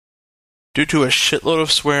Due to a shitload of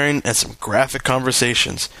swearing and some graphic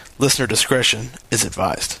conversations, listener discretion is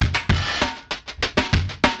advised.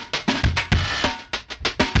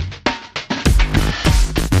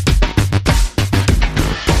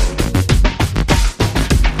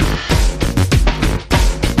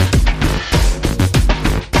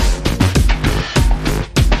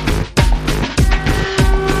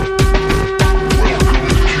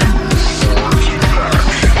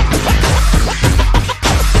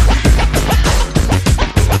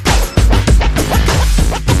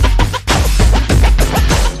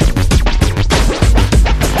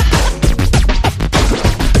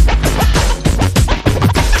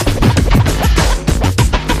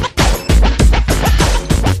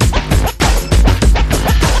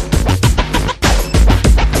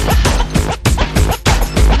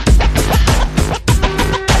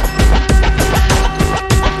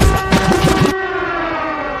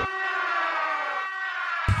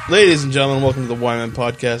 Ladies and gentlemen, welcome to the Wyman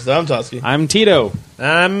Podcast. I'm Toski. I'm Tito.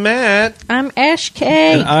 I'm Matt. I'm Ash K.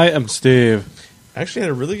 And I am Steve. I actually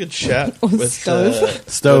had a really good chat with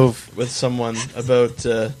Stove. with someone about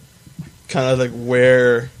kind of like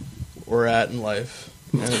where we're at in life.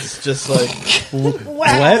 And it's just like,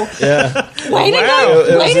 Wow. yeah. Way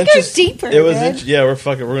to go deeper. It was dude. yeah. We're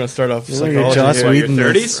going to start off You're like psychology. Joss here. Whedon.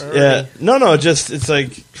 Your 30s? Yeah. No. Just it's like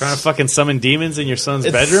Trying to fucking summon demons in your son's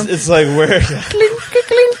it's, bedroom? It's like where. Clink,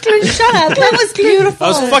 clink, clink. Shut up. That was beautiful.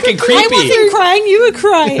 That was fucking I creepy. wasn't crying. You were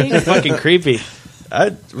crying. Fucking creepy.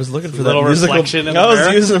 I was looking for Little that musical. reflection in the I was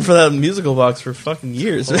mirror? using it for that musical box for fucking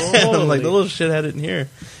years. Man. I'm like, the little shit had it in here,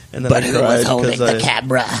 and then I cried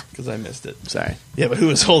camera? because I missed it. Sorry. Yeah, but who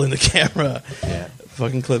was holding the camera? Yeah.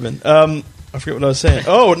 Fucking Clibman. I forget what I was saying.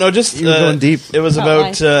 Oh no, just You were going deep. It was Oh,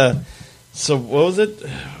 about. So what was it?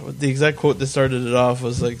 The exact quote that started it off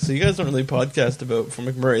was like, "So you guys don't really podcast about Fort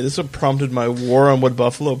McMurray." This is what prompted my War on Wood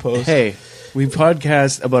Buffalo post. Hey, we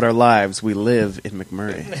podcast about our lives. We live in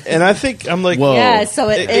McMurray. And I think I'm like, Whoa. Yeah, so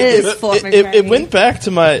it is Fort McMurray. It went back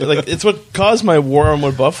to my like. It's what caused my War on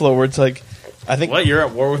Wood Buffalo, where it's like, I think What? You're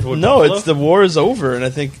at war with Wood no, Buffalo? it's the war is over, and I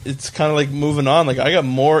think it's kind of like moving on. Like I got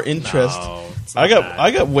more interest. No, it's not that.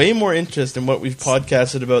 I got way more interest in what we've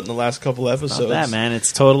podcasted about in the last couple episodes. Not that, man.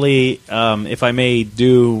 It's totally, if I may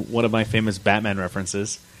do one of my famous Batman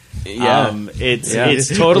references. It's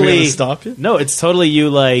We're totally gonna stop you? No, it's totally you.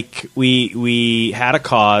 Like we had a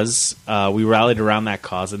cause, we rallied around that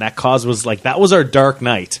cause, and that cause was like that was our dark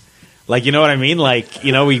night. Like, you know what I mean? Like,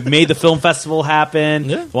 you know, we made the film festival happen.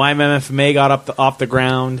 Yeah. YMMFMA got off the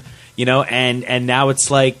ground. You know, and now it's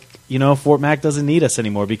like, you know, Fort Mac doesn't need us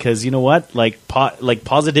anymore because you know what? Like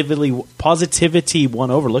positivity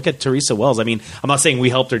won over. Look at Teresa Wells. I mean, I'm not saying we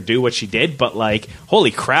helped her do what she did, but like,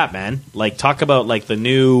 holy crap, man! Like, talk about like the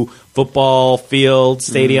new football field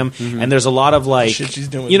stadium, and there's a lot of like, Shit she's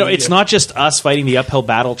doing with you know, media. it's not just us fighting the uphill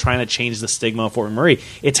battle trying to change the stigma of Fort McMurray.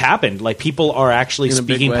 It's happened. Like, people are actually In a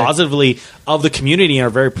big speaking way. positively of the community and are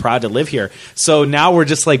very proud to live here. So now we're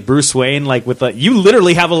just like Bruce Wayne, like with a, you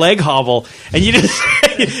literally have a leg hobble, and you just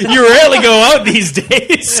you rarely go out these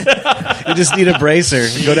days. You just need a bracer.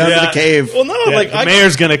 Go down to the cave. Well, no, like the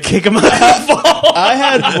mayor's gonna kick him out of the ball. I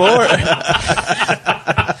had more.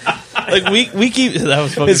 Like we keep that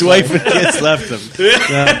was fucking His funny. wife and kids left him.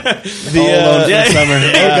 The, All alone for yeah. the summer.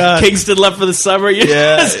 Yeah. Oh, God. Kingston left for the summer. You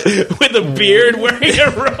Yeah. just, with a beard, wearing a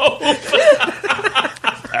robe.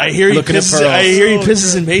 I hear he Looking at pisses. pearls. I hear he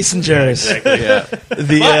pisses in mason jars. Yeah.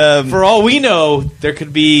 The For all we know, there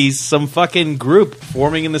could be some fucking group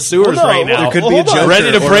forming in the sewers Well, no, right now. There could be a hold on. Joker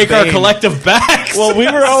ready to or a break our Bane. collective backs. well, we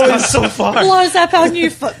were always so far. Blows up our new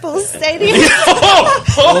football stadium.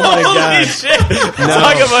 oh my God. Holy shit!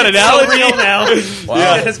 Talk about an allergy now.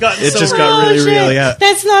 Wow. It has gotten It so just real. got really real, yeah.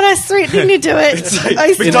 That's not us threatening to do it.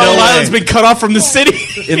 I swear. McDonald no way. Island's been cut off from the city.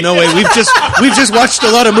 In no way. We've just watched a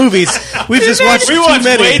lot of movies. We've just watched We too watched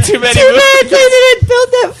many. way too many Too movies. bad they didn't build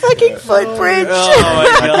that fucking footbridge.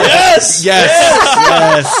 Oh my God. Yes,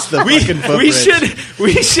 Yes. The fucking We footbridge. should it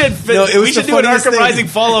was we should the do an funniest Arkham thing. Rising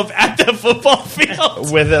follow-up at the football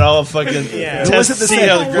field. with it all fucking. Yeah. What was it that See said?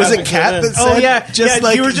 how the Was it graphics Kat went that in. said? Oh yeah, just yeah,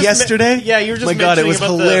 like you were just yesterday. yeah, you were just My God, it mentioning was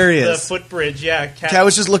about hilarious. The footbridge, yeah. Kat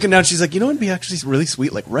was just looking down. She's like, you know what would be actually really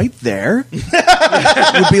sweet? Like right there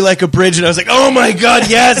would be like a bridge. And I was like, oh my God,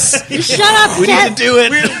 yes. Shut up, We need Kat. to do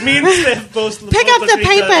it. Me and Steph both Pick up the looked at each other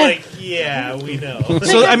paper. Like, yeah, we know.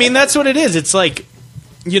 So I mean, that's what it is. It's like,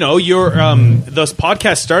 you know, those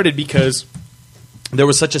podcasts started because there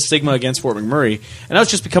was such a stigma against Fort McMurray, and now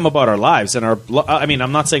it's just become about our lives and our. I mean,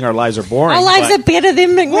 I'm not saying our lives are boring. Our lives but- are better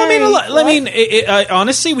than McMurray. Well, I mean,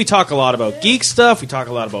 honestly, we talk a lot about geek stuff. We talk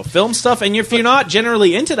a lot about film stuff, and if you're not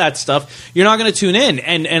generally into that stuff, you're not going to tune in.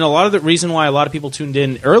 And a lot of the reason why a lot of people tuned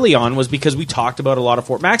in early on was because we talked about a lot of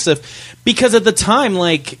Fort Mac stuff. Because at the time,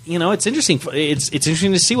 like, you know, it's interesting. It's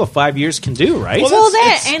interesting to see what 5 years can do, right? Well,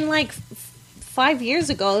 that and like 5 years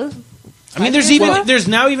ago. I mean, there's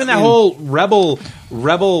now even that whole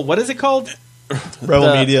rebel. What is it called?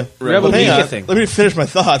 Rebel Media. Rebel Hang Media on. thing. Let me finish my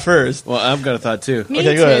thought first. Well, I've got a thought too. Me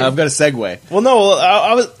Okay, too. go ahead. I've got a segue. Well, no,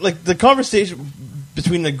 I was like the conversation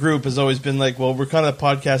between the group has always been like, well, we're kind of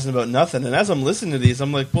podcasting about nothing. And as I'm listening to these,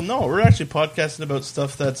 I'm like, well, no, we're actually podcasting about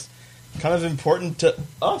stuff that's kind of important to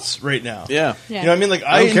us right now. Yeah. Yeah. You know what I mean? Like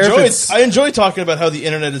I don't care if it's- I enjoy talking about how the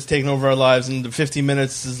internet has taken over our lives, and the 15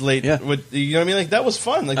 minutes is late. Yeah. You know what I mean? Like that was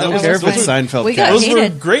fun. Like I that don't was care if those it's were- Seinfeld We got cast. Those were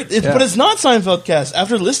hated. great, Yeah. but it's not Seinfeld cast.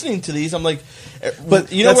 After listening to these, I'm like,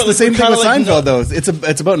 But you know that's what? the same thing kinda with like, Seinfeld, though.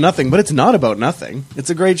 It's about nothing, but it's not about nothing. It's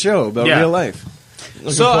a great show about Yeah. real life.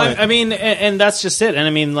 So Good point. I mean, and that's just it. And I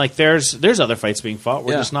mean, like, there's other fights being fought.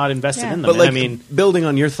 We're Yeah. just not invested Yeah. in them. But And like, I mean, building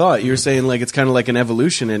on your thought, you're saying like it's kind of like an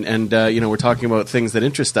evolution, and you know, we're talking about things that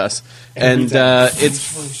interest us, and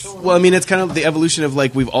it's well, I mean, it's kind of the evolution of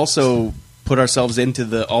like we've also put ourselves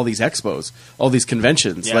into all these expos, all these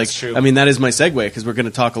conventions. Yeah, like, it's true. I mean, that is my segue because we're going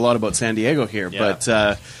to talk a lot about San Diego here. Yeah.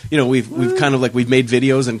 But you know, we've kind of like we've made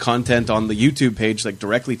videos and content on the YouTube page like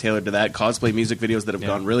directly tailored to that. Cosplay music videos that have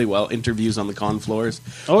gone really well. Interviews on the con floors.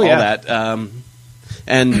 Oh, all yeah. that.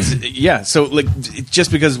 And yeah, so like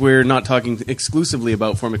just because we're not talking exclusively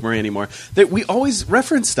about Fort McMurray anymore, that we always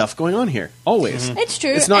reference stuff going on here. Always, It's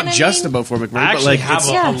true. It's not and I just mean, about Fort McMurray, I but actually like have it's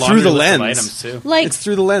a Yeah. laundry through the list of lens. items too. like It's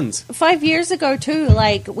through the lens. 5 years ago too,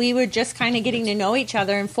 like we were just kind of getting to know each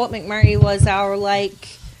other, and Fort McMurray was our like,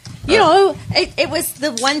 you know, it was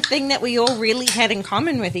the one thing that we all really had in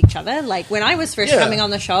common with each other. Like when I was first Yeah. coming on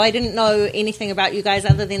the show, I didn't know anything about you guys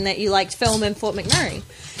other than that you liked film in Fort McMurray.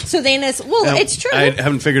 So then it's true. I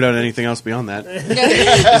haven't figured out anything else beyond that.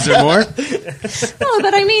 Is there more? No,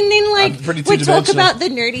 but I mean, then like pretty we talk two-dimensional. about the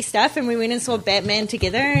nerdy stuff, and we went and saw Batman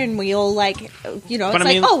together, and we all like, you know, But it's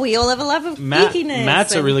I mean, like, oh, we all have a love of geekiness.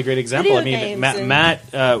 Matt's a and really great example. I video mean, games Matt, and-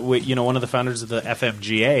 Matt you know, one of the founders of the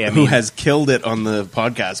FMGA. I Who mean, has killed it on the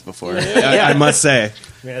podcast before? I must say.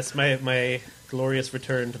 Yes, my glorious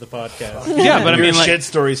return to the podcast. yeah, but I Your mean, like, shit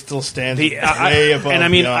story still stands the, way above. and I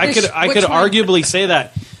mean, beyond. I Which could one? arguably say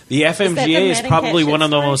that the FMGA the is Matt and probably Cat one of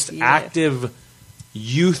the shit most story? Yeah. active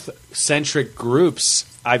youth-centric groups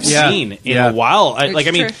I've Yeah. seen in Yeah. a while. It's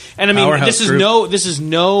true. And I mean, Powerhouse this is group. this is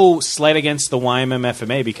no slight against the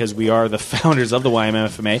YMMFMA because we are the founders of the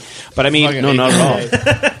YMMFMA. But I mean, Fucking No, not at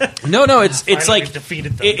all. no, it's Finally, like we've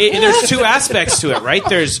defeated them. there's two aspects to it, right?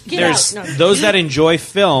 There's out. No. those that enjoy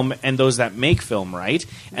film and those that make film, right?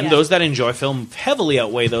 And Yeah. those that enjoy film heavily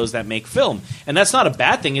outweigh those that make film, and that's not a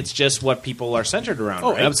bad thing. It's just what people are centered around.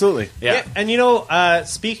 Oh, right? absolutely. Yeah. And you know,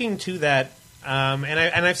 speaking to that,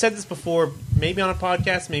 and I've said this before, maybe on a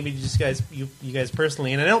podcast, maybe just you guys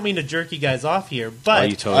personally, and I don't mean to jerk you guys off here, but Oh,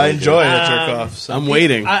 you totally I do. enjoy a jerk off. So. I'm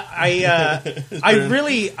waiting. I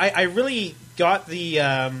really got the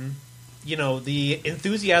you know, the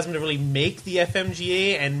enthusiasm to really make the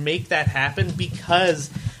FMGA and make that happen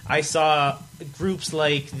because I saw groups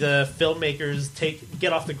like the filmmakers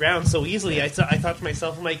get off the ground so easily. I thought to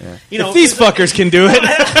myself, I'm like, you know, If these fuckers can do it.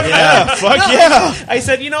 yeah, fuck yeah. I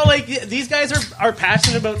said, you know, like these guys are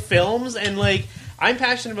passionate about films, and like I'm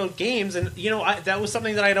passionate about games, and you know that was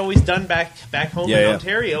something that I'd always done back home in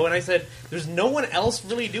Ontario. And I said, there's no one else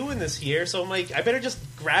really doing this here, so I'm like, I better just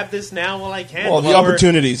grab this now while I can. Well, the Or-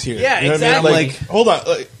 opportunities here. Yeah, You know what I mean? exactly. Like, hold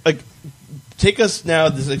on. Like, take us now,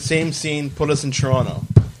 this like, same scene, put us in Toronto.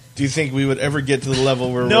 Do you think we would ever get to the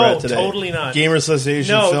level where No, we're at today? totally not. Gamer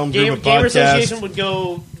Association, No, film group, a Gamer podcast. Association would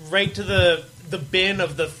go right to the bin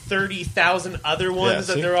of the 30,000 other ones Yeah,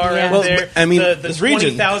 that see? there are Yeah. out Well, there. I mean, the this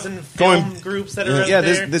region 20,000 film going- groups that are out Yeah,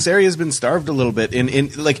 there. this area's been starved a little bit.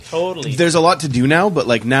 In like, Totally. there's a lot to do now, but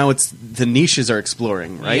like now it's the niches are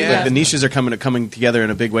exploring, right? Yeah. Like the niches are coming together in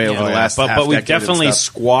a big way over the last. but half we decade and definitely stuff.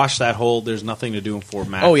 squashed that whole. There's nothing to do in Fort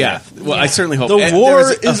Mac. Oh yeah. Well, I certainly hope The And war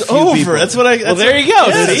there's a is few over. people- That's what I. Well, there you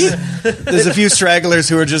go. See? There's a few stragglers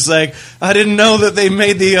who are just like, I didn't know that they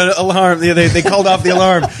made the alarm. They called off the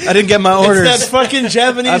alarm. I didn't get my orders. It's that fucking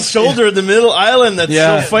Japanese soldier in the middle island that's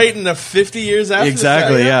Yeah. still fighting the 50 years after the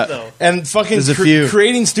Exactly, fact. yeah. though. And fucking There's a few.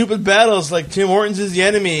 creating stupid battles like Tim Hortons is the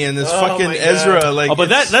enemy and this Oh fucking my God. Ezra. Like, Oh,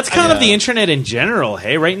 but it's- that's kind of the internet in general.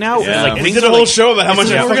 Hey, right now, Yeah. like we things did are a whole like, show about how much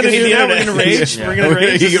This is I what we're fucking gonna hate do the now. We're internet. gonna rage. Yeah. We're gonna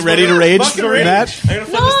rage. You get ready to rage, Fucking rage. Matt? I'm gonna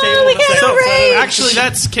flip No, this table we had a raid. Actually,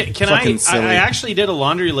 that's can Fucking I silly. actually did a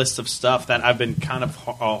laundry list of stuff that I've been kind of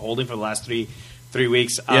holding for the last three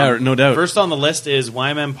weeks. Yeah, no doubt. First on the list is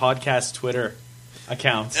YMM Podcast Twitter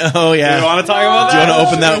account. Oh yeah. Do you want to talk about Do you that? want to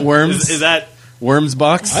open that worms? Is that Worms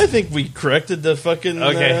box? I think we corrected the fucking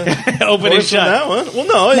okay? Open and portion of shut. that one. Well,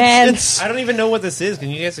 no, Man. it's I don't even know what this is. Can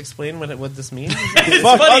you guys explain what this means?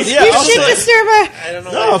 fuck. funny. Yeah, You I'll shit say it. disturber. I don't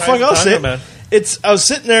know. No, what fuck, you're I'll talking say it. about. I was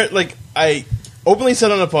sitting there, like, I openly said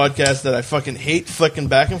on a podcast that I fucking hate flicking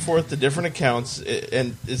back and forth to different accounts,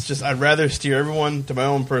 and it's just, I'd rather steer everyone to my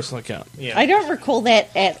own personal account. Yeah. I don't recall that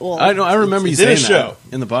at all. I know. I remember you It's in a saying show.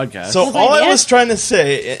 that in the podcast. So Was all I I there? was trying to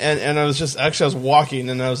say, and I was just, actually I was walking,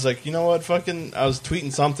 and I was like, you know what, fucking, I was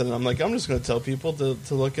tweeting something, and I'm like, I'm just going to tell people to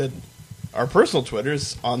look at our personal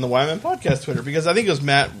Twitters on the YMN Podcast Twitter, because I think it was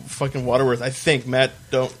Matt fucking Waterworth. I think, Matt,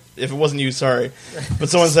 if it wasn't you, sorry. But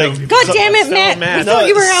someone's like... God damn it, Still Matt! Matt. I thought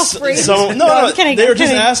you were Alfred. No, I'm kidding, they I'm were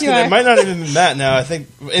just kidding. asking. You It are. might not even be Matt now. I think.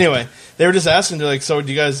 Anyway, they were just asking. They're like, "So,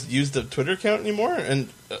 do you guys use the Twitter account anymore?" And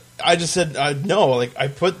I just said, "No." Like, I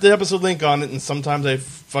put the episode link on it, and sometimes I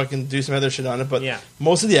fucking do some other shit on it. But Yeah.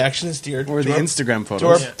 most of the action is steered or to the our, Instagram to our,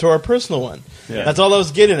 photos. to our personal one. Yeah. That's all I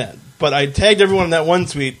was getting at. But I tagged everyone in that one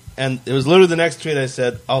tweet, and it was literally the next tweet. I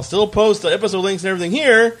said, "I'll still post the episode links and everything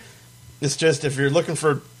here. It's just if you're looking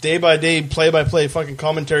for day by day, play by play fucking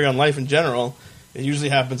commentary on life in general, it usually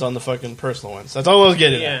happens on the fucking personal ones." That's all I was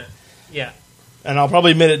getting at. Yeah. Yeah. And I'll probably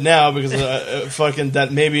admit it now because fucking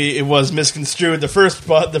that maybe it was misconstrued. The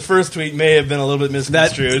first tweet may have been a little bit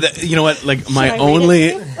misconstrued. You know what? Like my I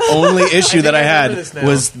read only issue that I I had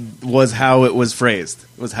remember this now. was how it was phrased.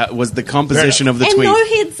 Was the composition of the And tweet. no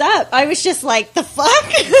heads up. I was just like, the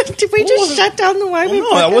fuck? Did we just shut down the Wyman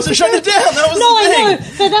no, I wasn't shutting it down. That was No, the thing. I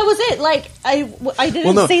know. But that was it. Like, I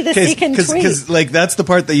didn't see the second tweet. because like that's the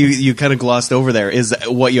part that you kind of glossed over there is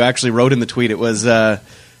what you actually wrote in the tweet. It was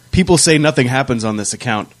people say nothing happens on this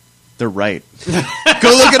account. They're right. Go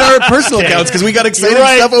look at our personal accounts because we got exciting You're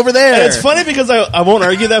right. stuff over there. And it's funny because I won't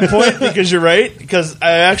argue that point because you're right. Because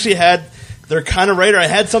I actually had. They're kind of right, or I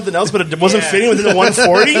had something else, but it wasn't Yeah. fitting within the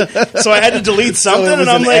 140, so I had to delete something. it was and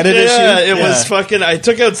I'm an like, edit yeah, issue? it was Yeah. fucking. I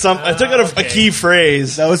took out a okay. key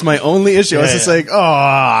phrase. That was my only issue. I was Yeah, just yeah.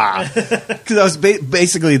 like, because I was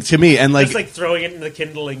basically to me, and like, It's like throwing it in the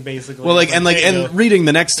kindling, basically. well, like, and like, there you and go. reading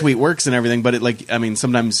the next tweet works and everything, but it like, I mean,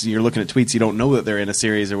 sometimes you're looking at tweets, you don't know that they're in a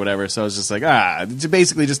series or whatever. So I was just like,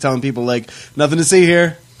 basically just telling people like, nothing to see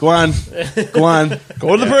here. Go on, go on.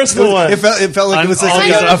 Go to the personal one. It felt like it was like Always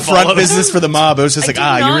a front unfollow. business for the mob. I was just I like, do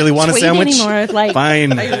you not really want a tweet sandwich? Anymore. Like,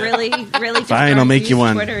 Fine. I really just Fine, don't I'll make use you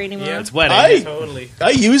one. Twitter anymore. Yeah. It's wedding. I- Totally. I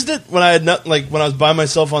used it when I had not like when I was by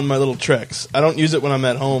myself on my little treks. I don't use it when I'm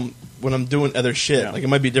at home when I'm doing other shit. Yeah. Like it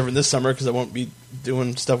might be different this summer because I won't be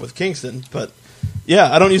doing stuff with Kingston. But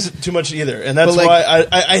yeah, I don't use it too much either, and that's But, like- why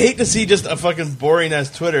I hate to see just a fucking boring ass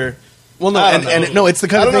Twitter. Well, no, I don't and know. no, it's the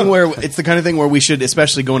kind I of don't thing know. where we should,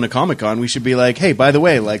 especially going to Comic-Con, we should be like, hey, by the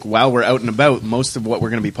way, like while we're out and about, most of what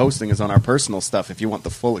we're going to be posting is on our personal stuff. If you want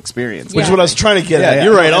the full experience, Which is Yeah. what I was trying to get Yeah, at. yeah.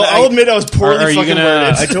 You're right. No, and I'll I- admit I was poorly Are you fucking gonna-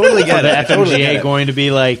 worded. I totally get the it. I totally get FMGA it. going to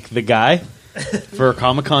be like the guy for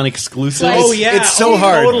Comic Con exclusive? Like- Oh, yeah. It's so Oh,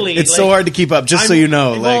 hard. totally. It's Like, so hard to keep up. Just so you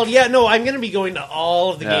know, Well, like yeah, no, I'm going to be going to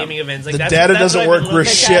all of the Yeah. gaming events. Like The that's, data that's doesn't what I've work. been We're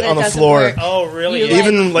looking- shit on the doesn't floor. work. Oh, really? You, Yeah.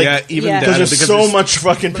 Even like yeah, even Yeah. data, because there's because so there's much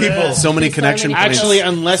fucking people. so many So connection many points. Actually,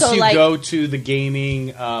 unless So, you like- go to the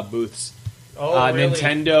gaming booths. Oh, really?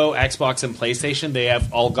 Nintendo, Xbox, and PlayStation, they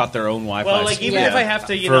have all got their own Wi-Fi. Well, like even Yeah. if I have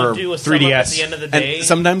to, For do a sum up 3DS. at the end of the day, And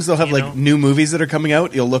sometimes they'll have you like know? new movies that are coming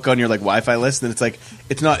out. You'll look on your like Wi-Fi list, and it's like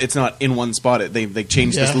it's not in one spot. They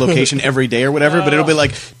change this Yeah. location every day or whatever. But it'll be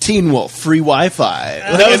like Teen Wolf free Wi-Fi.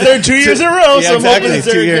 That was there 2 years in a row. Yeah, so I'm exactly, hoping it's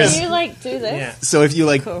 2 there years. again. you like do this? Yeah. So if you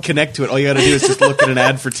like Cool. connect to it, all you got to do is just look at an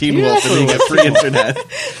ad for Teen Wolf, and then you get free internet.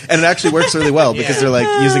 And it actually works really well because Yeah. they're like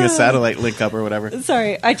using a satellite link up or whatever.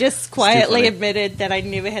 Sorry, I just quietly funny. admitted that I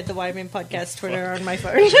never had the Wyman Podcast Twitter on my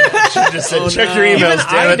phone. Just said, check your Even emails,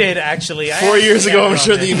 damn I it. did actually. 4 years ago, I'm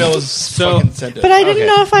sure the email. email was fucking sent out. But I didn't Okay.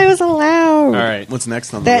 know if I was allowed. all right. What's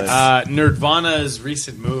next on the That's- list? Nerdvana's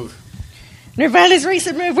recent move. Nirvana's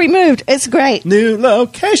recent move, we moved. It's great. New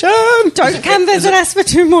location. Don't come visit us for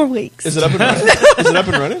 2 more weeks. Is it up and running? Is it up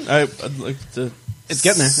and running? I'd like to. It's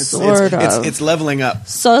getting there. Sort of. It's leveling up.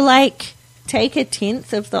 So, like, take a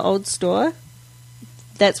tenth of the old store.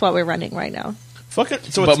 That's what we're running right now. Fuck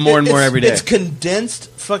it. So But more and more it's- every day. It's condensed.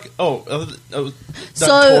 Fuck. That So-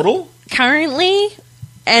 total. Currently,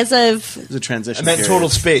 as of It's a transition. I meant period. total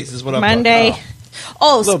space is what I'm Monday. talking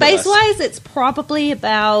Oh, Little bit space wise, it's probably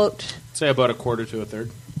about. Say about a quarter to a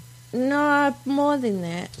third. No, more than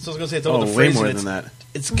that. about. So I was gonna say it's all Oh, the way phrasing. more It's than that.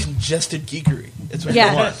 It's congested geekery. It's what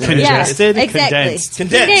Yeah. you want. Congested? Yeah, exactly. Condensed.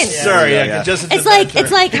 Condensed. Sorry, Yeah, yeah. congested.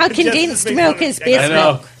 It's like how condensed milk is I best know.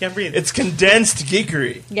 milk. Can't breathe. It's condensed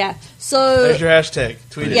geekery. Yeah. So There's your hashtag.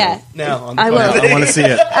 Tweet Yeah. it now. On the I will. podcast. I want to see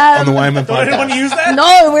it on the Wyman Don't anyone podcast. use that?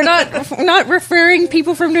 no, we're not referring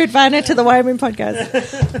people from Nerdvana to the Wyoming podcast.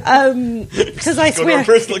 Because I Go to swear, our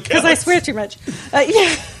personal because I accounts. swear too much.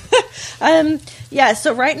 Yeah.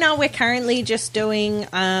 So right now we're currently just doing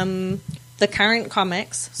the current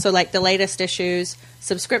comics. So like the latest issues,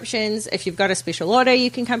 subscriptions. If you've got a special order, you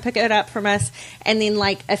can come pick it up from us. And then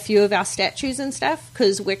like a few of our statues and stuff,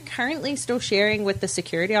 because we're currently still sharing with the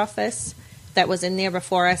security office that was in there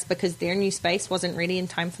before us because their new space wasn't ready in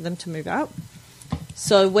time for them to move out.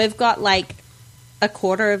 So we've got like a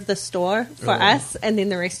quarter of the store for us, and then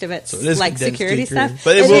the rest of it's So it is like condensed security geekery. stuff.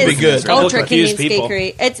 But it will be is good. Couple Ultra confused condensed people.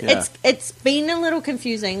 geekery. It's been a little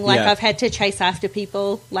confusing. Like Yeah. I've had to chase after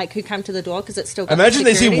people like who come to the door because it's still. Got Imagine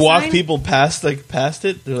the they see security walk sign. people past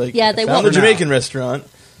it. They're like, Yeah, they found walk- the Jamaican restaurant.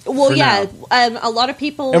 Well, for yeah, a lot of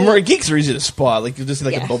people. And geeks are easy to spot. Like you just see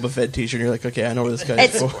like Yeah. a Boba Fett T-shirt. And you're like, okay, I know where this guy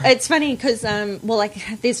is. It's funny because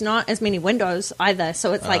there's not as many windows either,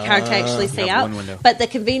 so it's like hard to actually see Yeah, out. one window. But the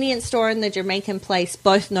convenience store and the Jamaican place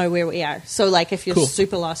both know where we are. So like if you're Cool.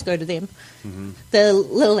 super lost, go to them. The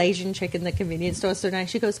little Asian chick in the convenience store is so nice.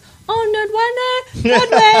 She goes, "Oh,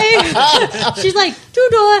 Nerdwana, She's like, "Two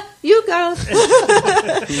door, you go."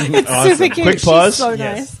 It's super cute. Quick pause. She's so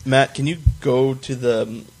Yes. nice. Matt, can you go to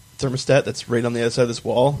the thermostat that's right on the other side of this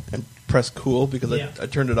wall and press cool because Yeah. I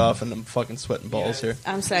turned it off and I'm fucking sweating balls here.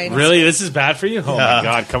 I'm saying, Really? This is bad for you? Oh Yeah. my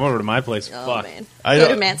god, come over to my place. Oh Fuck. man, I go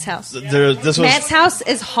don't- to Matt's house. This Matt's was house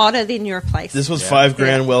is hotter than your place. this was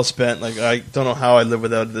 $5,000 well spent. Like I don't know how I lived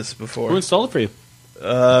without this Who before. installed it for you?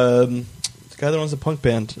 The guy that owns the punk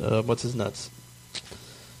band, what's his nuts?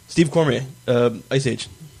 Steve Cormier, Ice Age.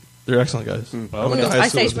 They're excellent guys. I went to high Ice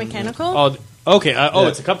school Age with them. Mechanical. Oh, okay. Yeah.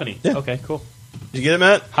 It's a company. Yeah. Okay, cool. Did you get it,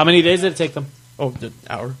 Matt? How many days did it take them? Oh, an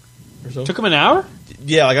hour or so. Took them an hour?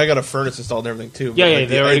 Yeah, like I got a furnace installed and everything too. Yeah, but, yeah, like,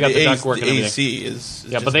 they already got the ductwork and The everything. AC is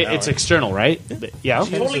Yeah, just but an it's hour. external, right? Yeah. You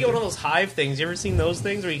Okay. totally get one of those Hive things. You ever seen those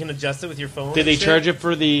things where you can adjust it with your phone? Did they and shit? charge it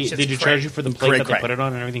for the? Shit's Did you crack. charge it for the plate Crack, that they crack. put it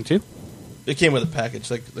on and everything too? It came with a package.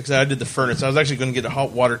 Like I said, I did the furnace. I was actually going to get a hot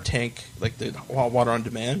water tank, like the hot water on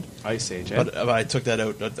demand, Ice Age. Eh? but I took that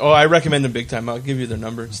out. Oh, I recommend them big time. I'll give you their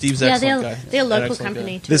number. Steve's Yeah, excellent they're guy. they're a An local excellent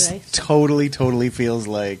company guy. too. This eh? totally feels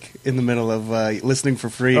like in the middle of listening for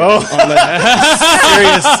free. Oh. on the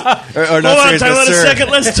serious or not Hold on, serious, time but out a sir. second.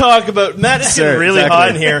 Let's talk about Matt. It's Sir, getting really exactly. hot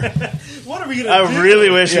in here. What are we gonna do? I really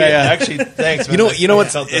wish. Yeah, yeah. Actually, thanks. Man. You know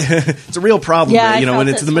what's I felt that. it's a real problem. Yeah, I when felt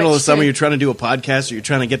it's in it the middle of switch, summer, too. you're trying to do a podcast or you're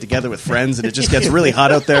trying to get together with friends, and it just gets really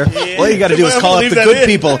hot out there. All you got to do is Why call would up we the leave that good in?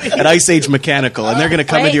 people at Ice Age Mechanical, and they're going to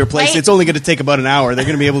come Wait, into your place. wait. It's only going to take about an hour. They're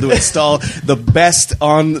going to be able to install the best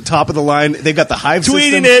on the top of the line. They've got the Hive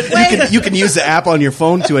Tweeting system. it. You can use the app on your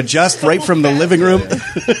phone to adjust right from the living room.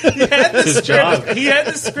 His job. He had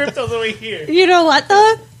the script all the way here. You know what though?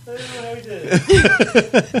 I don't know how he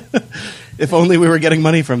did it. If only we were getting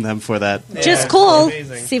money from them for that. Just call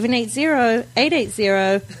amazing.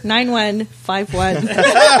 780-880-9151.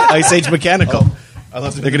 Ice Age Mechanical. I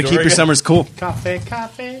love They're going to keep your summers cool.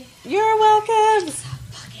 Coffee. You're welcome.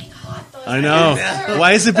 I know.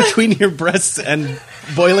 Why is it between your breasts and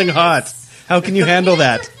boiling hot? How can you handle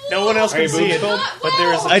that? No one else can see it, but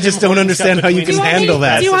there is. I just don't understand how you can handle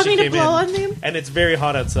that. Do you want me to Came blow in. on them? And it's very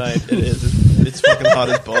hot outside. It is. It's fucking hot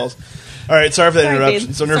as balls. All right, sorry for that Sorry, interruption.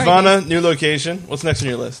 dude. So Sorry, Nirvana, new location. What's next on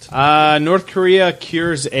your list? North Korea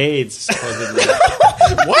cures AIDS. Supposedly.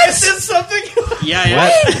 What? Is this something?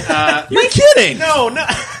 yeah. You're kidding. No, no.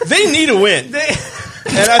 They need a win.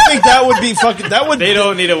 And I think that would be fucking. That would. They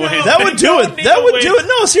don't need a win. That would do don't it. need That a would win. do it.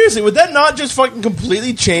 No, seriously, would that not just fucking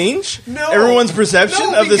completely change No. everyone's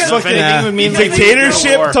perception No, of this because- fucking If anything, it would mean like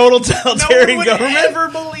dictatorship, war. total No totalitarian one would government? ever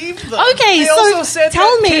believe them. Okay, they so also said tell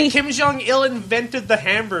that me- Kim Jong Il invented the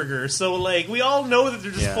hamburger. So, like, we all know that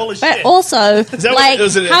they're just full of But shit. also, that what- like,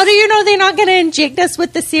 is it- how do you know they're not going to inject us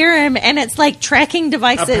with the serum and it's like tracking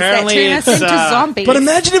devices Apparently that turn us it's, into zombies? But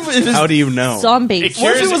imagine if it's How do you know? Zombies. It What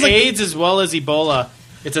if it cures was like- AIDS as well as Ebola.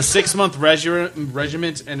 It's a 6-month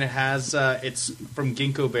regiment, and it has it's from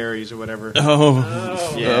ginkgo berries or whatever.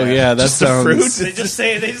 Oh yeah, that Just the sounds. fruit? They just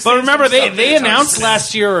say. They just But say remember, some stuff they that announced sounds-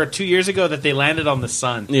 last year or 2 years ago that they landed on the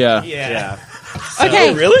sun. Yeah. Yeah.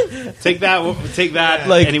 Okay. Really? Take that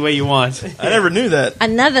Like- any way you want. I never knew that.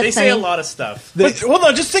 Another They thing. say a lot of stuff. But hold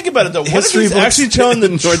on, just think about it though. What if History he's books actually telling the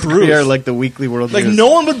North truth? Korea are like the weekly world Like news. no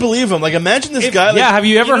one would believe him. Like imagine this guy. Like, Yeah, have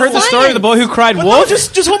you ever heard the Science. story of the boy who cried Well, wolf? no,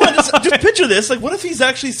 just hold on. Just picture this. Like, what if he's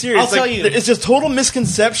actually serious? I'll tell Like, you. It's just total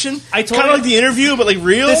misconception. I told kind of you. like the interview, but like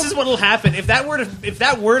real. This is what will happen if that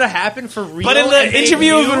were to happen for real. But in and the they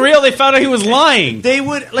interview knew, of Real, they found out he was lying. they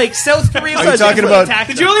would like South Korea. Are you talking about-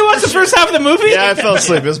 Did you only watch the first half of the movie? yeah, I fell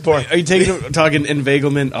asleep. It was boring. Are you talking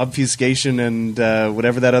inveiglement, obfuscation, and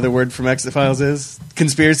whatever that other word from X-Files is?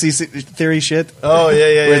 Conspiracy theory shit? Oh yeah,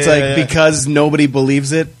 yeah. Where it's yeah, like, yeah. because nobody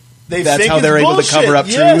believes it, They that's think how it's they're able to bullshit. cover up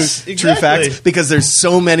Yes, true exactly. facts. Because there's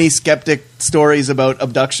so many skeptic stories about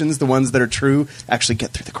abductions, the ones that are true actually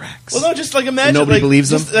get through the cracks. Well, no, just like imagine. Nobody like, believes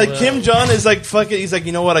just, them? Like Kim Jong is like fucking. He's like,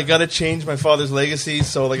 you know what? I got to change my father's legacy.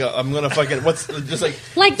 So like, I'm gonna fucking what's just like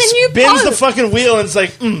Like the new spins the Pope. fucking wheel and it's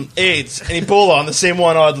like AIDS and Ebola on the same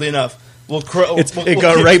one. Oddly enough. It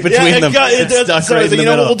got right between them. It's stuck sorry, right in the you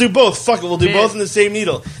know, middle. we'll do both. Fuck it, we'll do Man. both in the same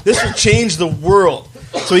needle. This will change the world.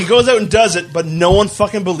 So he goes out and does it, but no one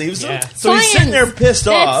fucking believes him. Yeah. So he's sitting there pissed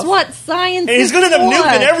That's off. what science And he's is going to end up for.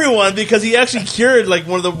 nuking everyone because he actually cured like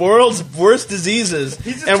one of the world's worst diseases,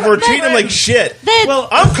 and we're treating him like shit. That- Well,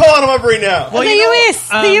 I'm calling him up right now. Well, the you know, US,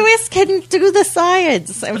 the US can do the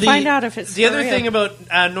science and The- find out if it's the for other real. thing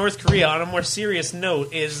about North Korea. On a more serious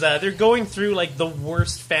note, is they're going through like the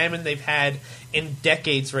worst famine they've had in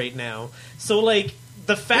decades right now. So like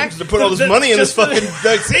the fact to put all this money in this fucking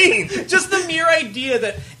vaccine. just the mere idea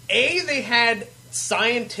that they had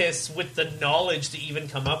scientists with the knowledge to even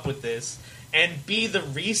come up with this, and B, the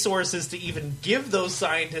resources to even give those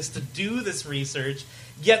scientists to do this research,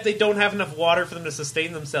 yet they don't have enough water for them to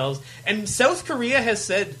sustain themselves. And South Korea has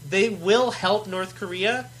said they will help North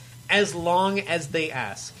Korea as long as they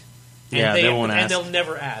ask. And Yeah, they won't and ask. they'll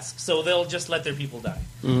never ask. So they'll just let their people die.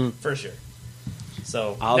 For sure.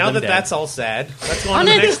 So All now them that dead. that's all sad, let's go on On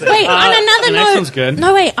to the a, next thing. wait, on another the next note, one's good.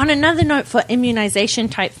 No, wait. On another note, for immunization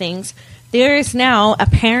type things, there is now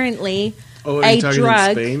apparently Oh, are a you talking drug.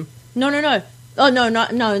 in Spain? No. Oh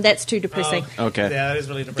no. That's too depressing. Okay. Yeah, that is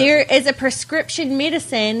really depressing. There is a prescription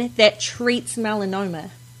medicine that treats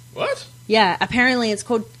melanoma. What? Yeah, apparently it's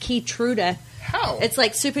called Keytruda. How? It's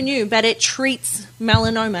like super new, but it treats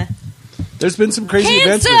melanoma. There's been some crazy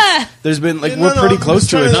Cancer! advancements. There's been like No, we're no, pretty I'm close just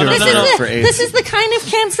to a trying to- cure No, This, no, is no. the, for AIDS. this is the kind of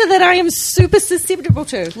cancer that I am super susceptible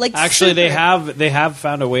to. Like Actually, they super. have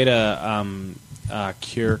found a way to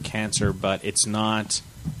cure cancer, but it's not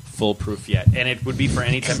foolproof yet, and it would be for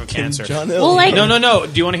any type of cancer. John Well, like- No.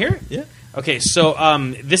 Do you want to hear it? Yeah. Okay, so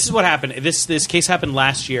this is what happened. This case happened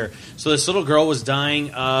last year. So this little girl was dying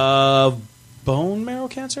of bone marrow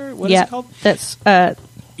cancer. What is yeah, it called? that's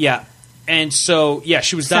Yeah. And so,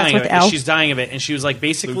 she was Starts dying of with it. L. She's dying of it, and she was like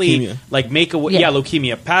basically Leukemia. like make a Yeah.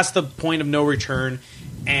 leukemia past the point of no return,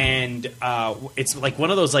 and it's like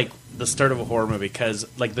one of those like the start of a horror movie because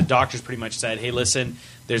like the doctors pretty much said, hey, listen,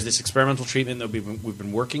 there's this experimental treatment that we've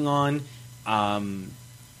been working on.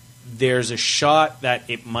 There's a shot that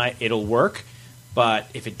it'll work, but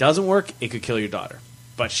if it doesn't work, it could kill your daughter.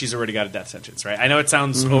 But she's already got a death sentence, right? I know it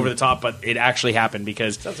sounds over the top, but it actually happened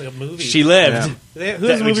because Sounds like a movie. she lived. Yeah. Who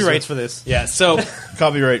has That- movie which is- rights for this? Yeah, so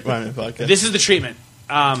Copyright my podcast. this is the treatment,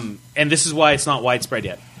 and this is why it's not widespread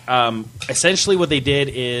yet. Essentially, what they did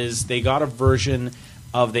is they got a version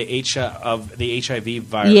of the HIV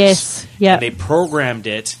virus. Yes, yeah. And they programmed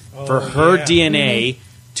it for her DNA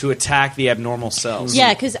to attack the abnormal cells.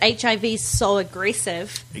 yeah, because HIV is so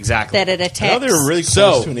aggressive exactly. that it I attacks. know they were really close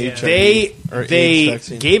So to an HIV they or they AIDS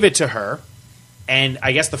vaccine. gave it to her, and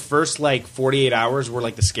I guess the first like 48 hours were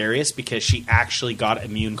like the scariest because she actually got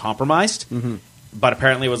immune compromised. But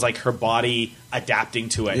apparently, it was like her body adapting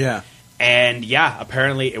to it. Yeah. And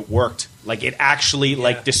apparently it worked. Like it actually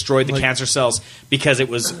like destroyed the cancer cells because it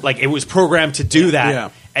was programmed to do that. Yeah.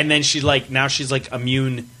 And then she's like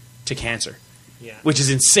immune to cancer, Yeah. which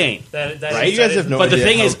is insane. That Right? You guys have no But the idea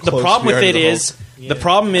thing how is, the close problem we with are it to the is, the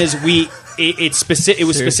problem is it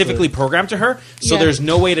was specifically programmed to her, so Yeah. there's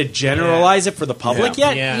no way to generalize it for the public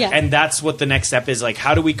Yeah. yet. Yeah. Yeah. And that's what the next step is. Like,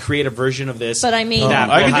 how do we create a version of this? But I mean, that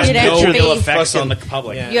I will could have just no picture ill the effects fucking- on the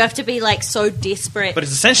public. Yeah. you have to be like so desperate. But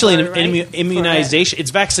it's essentially an for, right? immunization.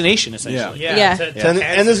 It's vaccination, essentially. Yeah. Yeah.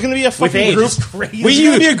 And there's going to be a fucking AIDS. group. It's crazy. There's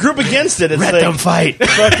going to be a group against it. It's Let like, them fight.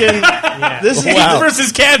 fucking. This is AIDS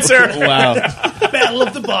versus cancer. Wow. Battle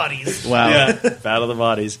of the Bodies. Wow. Yeah, battle of the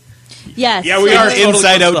bodies. yes, Yeah, we so- are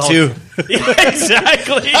Inside Out too. Yeah,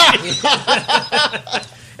 exactly.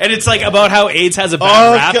 And it's like about how AIDS has a Oh,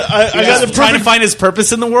 bad rap. I got the He's trying to perfect. find his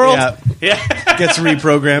purpose in the world. Yeah. gets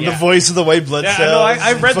reprogrammed. The voice of the white blood Yeah, cells. no,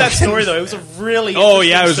 I read that Fucking- story though. It was a really Oh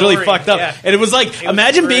yeah, it was really story. fucked up, Yeah. and it was like, was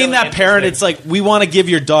imagine being really that parent. interesting. It's like, we want to give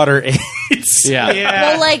your daughter AIDS. Yeah. Yeah.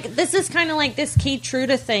 Well, like, this is kind of like this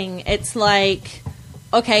Keytruda thing. It's like,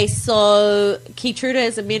 okay, so Keytruda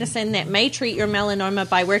is a medicine that may treat your melanoma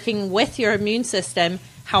by working with your immune system.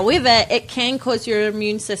 However, it can cause your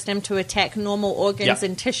immune system to attack normal organs Yeah.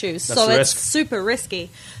 and tissues. That's So the it's risk. super risky.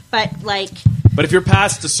 But, like, But if you're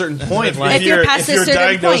past a certain point, like, If you're past if a your certain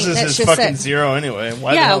diagnosis point, that's is just fucking it. zero anyway,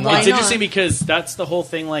 why Yeah, the hell why not? it's not? interesting because that's the whole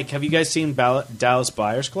thing. Like, have you guys seen Dallas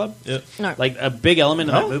Buyers Club? Yeah. no. Like, a big element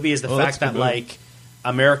of No? that movie is the Oh, that's fact a that good movie.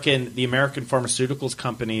 like the American pharmaceuticals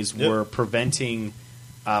companies Yep. were preventing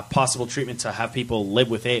possible treatment to have people live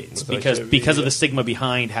with AIDS With because HIV, of yeah. the stigma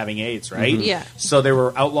behind having AIDS, right? Yeah. So they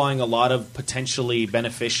were outlawing a lot of potentially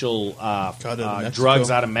beneficial out of Mexico.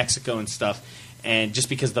 drugs out of Mexico and stuff. And just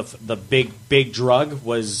because the big drug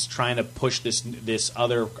was trying to push this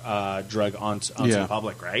other drug onto Yeah. the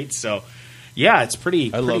public, right? So, yeah, it's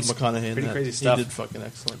pretty. I love pretty, McConaughey in Pretty that. crazy stuff. He did fucking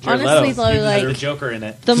excellent. Jared Honestly, Leto, though, he like- deserved the Joker in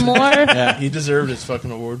it. the more Yeah, he deserved his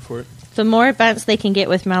fucking award for it. the more advanced they can get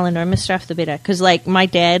with melanoma stuff, the better. Because, like, my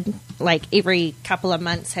dad, like, every couple of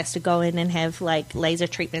months has to go in and have, like, laser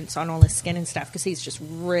treatments on all his skin and stuff because he's just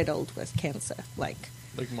riddled with cancer. Like,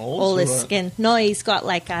 Like moles. all or his what? skin. No, he's got,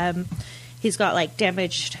 like,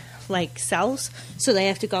 damaged, like, cells. So they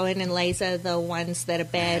have to go in and laser the ones that are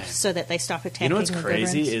bad so that they stop attacking You know what's the good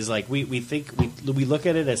crazy ones. is like we think we look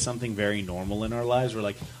at it as something very normal in our lives. We're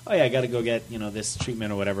like, oh yeah, I got to go get this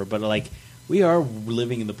treatment or whatever. But like, we are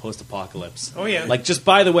living in the post-apocalypse. Oh, yeah. Like, just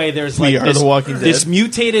by the way, there's We like are The Walking this Dead.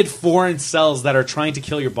 mutated foreign cells that are trying to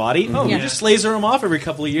kill your body. Oh, Yeah. you just laser them off every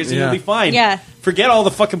couple of years and Yeah. you'll be fine. Yeah. Forget all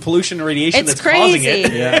the fucking pollution and radiation It's that's causing crazy.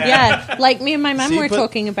 it. Yeah. Like, me and my mum See, were but-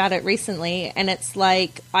 talking about it recently, and it's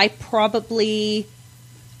like I probably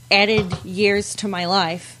added years to my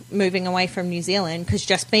life moving away from New Zealand because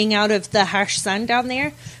just being out of the harsh sun down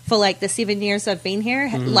there for like the 7 years I've been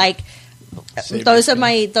here, like Save those your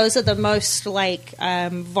are the most like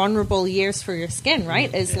vulnerable years for your skin,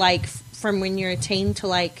 right? Is like from when you're a teen to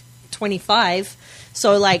like 25.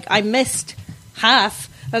 So like I missed half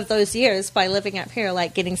of those years by living up here,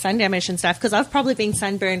 like getting sun damage and stuff. Because I've probably been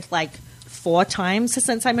sunburned like 4 times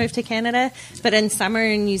since I moved to Canada. But in summer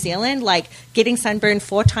in New Zealand, like getting sunburned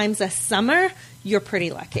 4 times a summer, you're pretty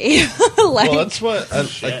lucky. Like, Well, that's what I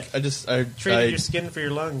Treated your skin for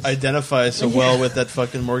your lungs. identify so well with that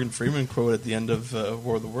fucking Morgan Freeman quote at the end of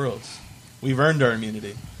War of the Worlds. We've earned our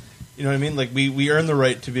immunity. You know what I mean? Like we earn the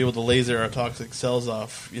right to be able to laser our toxic cells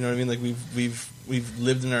off. You know what I mean? Like we've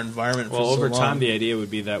lived in our environment Well, for so over long. time, the idea would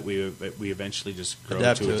be that we eventually just grow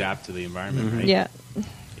Adapt to to it. adapt to the environment, right? yeah.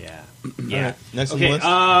 Yeah. Alright, next on Okay.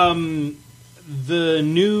 the list. The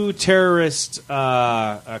new terrorist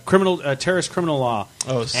criminal law,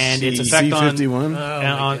 Oh, and its effect on C-51. and my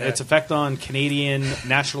on God. its effect on Canadian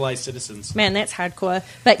naturalized citizens. Man, that's hardcore.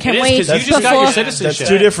 But can It is, we? 'cause you just got your before- citizenship. That's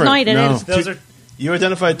two different. No, I didn't. No. Those are You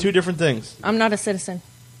identified two different things. I'm not a citizen.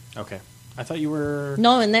 Okay, I thought you were.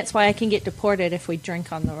 No, and that's why I can get deported if we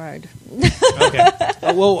drink on the road. Okay.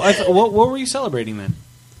 Well, what were you celebrating then?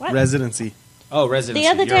 What? Residency. Oh, residency. The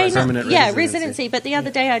other You're day, a no, permanent yeah, residency. residency. But the other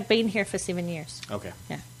day, I'd been here for 7 years. Okay.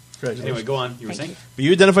 Yeah. Congratulations. Anyway, go on. You were Thank saying. But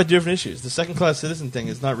you identified two different issues. The second class citizen thing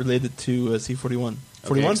is not related to C-41.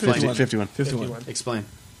 41, explain. 51? 51. 51. Explain.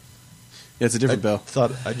 Yeah, it's a different I bill.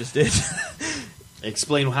 thought I just did.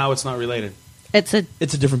 Explain how it's not related. It's a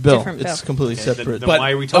It's a different bill. Different It's bill. completely Okay, separate. then But-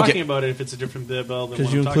 why are we talking okay. about it if it's a different bill than what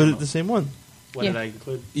Because you I'm talking included about? the same one. What Yeah. did I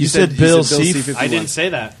include? You said Bill C. C-51. I didn't say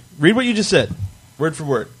that. Read what you just said, word for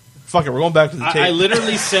word. Fuck it, we're going back to the tape. I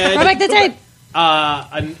literally said go back to the tape.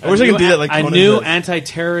 a wish I could do that like a Conan new does.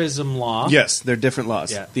 anti-terrorism law. Yes, they're different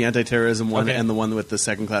laws. Yeah. The anti-terrorism one Okay. and the one with the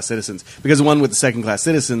second-class citizens. Because the one with the second-class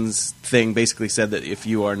citizens thing basically said that if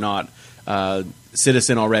you are not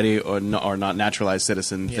citizen already or not naturalized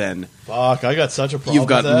citizen, then Fuck, I got such a problem you've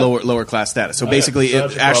got with that. lower class status. So I got basically, such a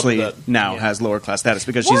problem Ashley with that. now has lower class status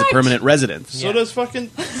because she's a What? permanent resident. So does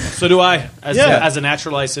fucking... So do I, as Yeah. as a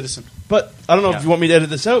naturalized citizen. But I don't know Yeah. if you want me to edit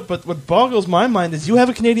this out, but what boggles my mind is you have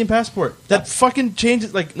a Canadian passport. That fucking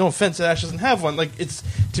changes... Like, no offense that Ash doesn't have one. Like, it's...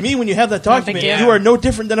 To me, when you have that document, deal. you are no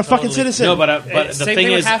different than a fucking Totally. citizen. No, but the Same thing thing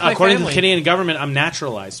with is, half my according to the family. Canadian government, I'm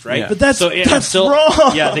naturalized, right? Yeah. But that's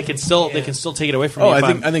wrong. Yeah, they can still take it away from Oh, me.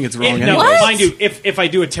 I think it's wrong No, anyways. mind you, if I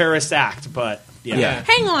do a terrorist act, but Yeah.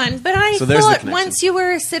 Hang on, but I So there's the thought connection. once you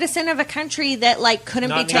were a citizen of a country that like couldn't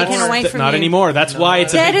Not be taken anymore. away from Not you. anymore. That's why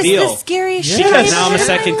it's a That big is deal. the scariest Yes. shit. Because I've now I'm a ever heard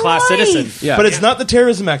in second-class my life. citizen. Yeah. But it's not the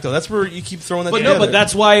Terrorism Act, though. That's where you keep throwing that But together. no, but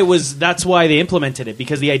that's why they implemented it,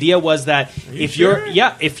 because the idea was that if sure?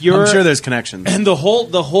 you're I'm sure there's connections. and the whole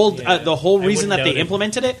I reason that wouldn't they doubt it.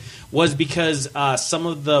 implemented it was because some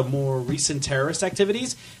of the more recent terrorist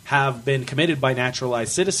activities have been committed by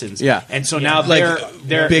naturalized citizens. Yeah. and so now like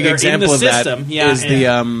they're big they're example in of the that system. is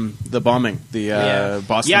and- the bombing, the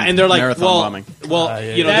Boston yeah, and they're like, marathon well, bombing. you know,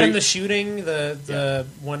 that they're- and the shooting, the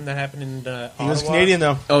one that happened in he was Ottawa. Canadian,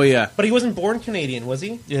 though. Oh yeah, But he wasn't born Canadian, was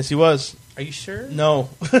he? Yes, he was. Are you sure? No.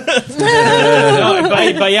 no,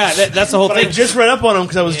 but yeah, that's the whole But I thing. just read up on him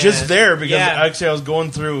because I was Yeah. just there because Yeah. actually I was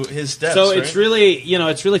going through his steps. So right? it's really,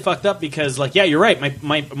 it's really fucked up because, like, yeah, you're right.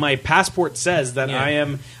 My passport says that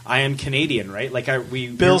Yeah. I am Canadian, right? Like,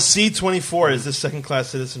 Bill C-24 is the second-class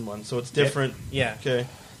citizen one, so it's different. Yeah. Okay.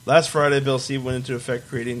 Last Friday, Bill C went into effect,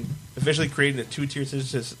 officially creating a two-tier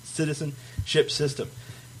citizenship system.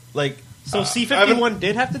 Like, So I C-51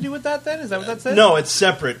 did have to do with that then? Is that what that said? no, it's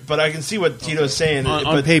separate, but I can see what Tito's saying. on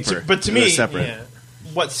but paper, but to they're me, separate. Yeah.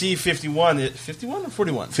 what C-51 is, 51 or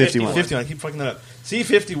 41? 51. 51. I keep fucking that up.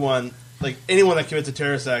 C-51, like anyone that commits a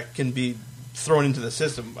terrorist act can be thrown into the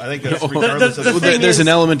system. I think that's regardless the of thing there's an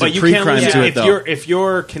element but of you can't pre-crime lose to it it, though. if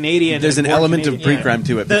you're Canadian. There's and an born element of Canadian. pre-crime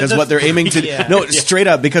to it The- because the- what they're aiming to Yeah. no straight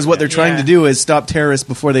up because what they're trying to do is stop terrorists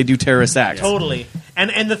before they do terrorist acts. Totally.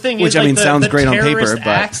 And the thing Which, is, I like, mean, the, sounds the great on paper, terrorist but-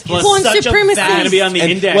 acts Plus- is Porn such supremacy. a It's going to vast... be on the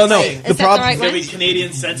And- index. well, no, Is the that problem. the right There'll be one?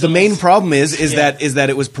 Canadian sentinels. The main problem is that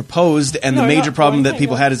it was proposed, and No, the major not problem one that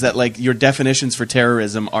people thing. had is that like your definitions for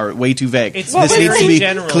terrorism are way too vague. It's This very needs to be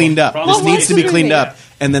general. cleaned up. What This was needs to be the cleaned movie? up.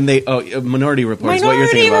 And then Minority Report is what you're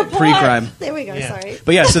thinking about, Report. pre-crime. There we go. Yeah. Sorry.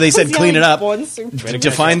 But yeah, so they said clean it up, Born super-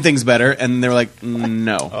 define things better, and they're like,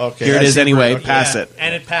 no. Okay, Here it I is see anyway, where- okay. pass Yeah, it.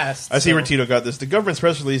 and it passed. I see so- where Tito got this. The government's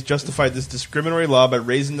press release justified this discriminatory law by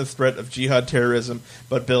raising the threat of jihad terrorism,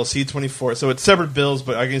 but Bill C-24. So it's separate bills,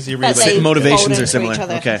 but I can see But really they motivations fold are into similar. each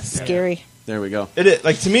other. Okay. Scary. There we go. It is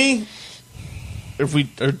like to me. If we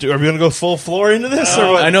are we going to go full floor into this,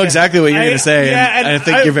 or what? I know exactly what you're going to say, and I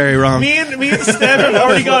think you're very wrong. Me and Steph have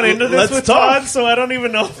already gone into this Let's with talk. Todd, so I don't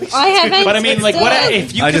even know. If we I haven't. But I mean, like, what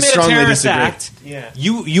if you I just commit a strongly terrorist disagree. act? Yeah.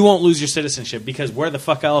 You won't lose your citizenship because where the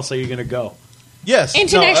fuck else are you going to go? Yes,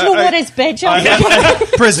 International no, waters, bitch.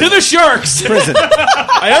 Prison. To the sharks. Prison.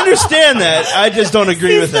 I understand that. I just don't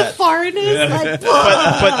agree with the that. foreigners. Like,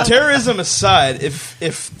 But terrorism aside,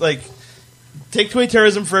 if like take away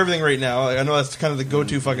terrorism for everything right now, like, I know that's kind of the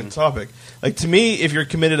go-to fucking topic. Like to me, if you're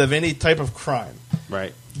committed of any type of crime,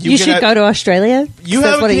 Right. you should go to Australia. You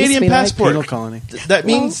That's have a what it used to Canadian be like. passport. Penal colony. That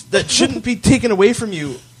means that shouldn't be taken away from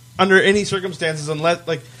you under any circumstances, unless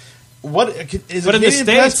like what is But a in the Canadian States-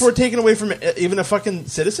 passport taken away from even a fucking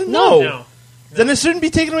citizen? No. Then it shouldn't be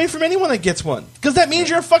taken away from anyone that gets one because that means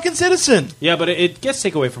you're a fucking citizen. Yeah, but it gets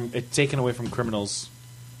taken away from criminals.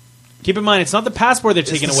 Keep in mind, it's not the passport they're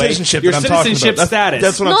taking the away. citizenship Your that I'm talking citizenship about. status.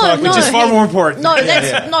 That's what I'm talking about. which is far more important. No, that's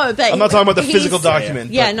yeah. no. But I'm not talking about the he's- physical document.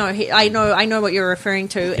 Yeah, but- no. I know what you're referring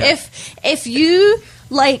to. If you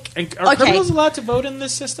like, And are okay, criminals allowed to vote in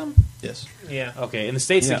this system? Yes. Yeah. Okay, in the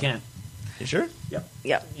states Yeah. they can't. You sure? yeah.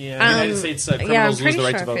 Yeah. In the United States, yeah, I'm criminals lose pretty the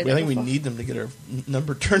right sure to vote. I've I think we Before. need them to get our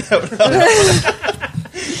number turned out.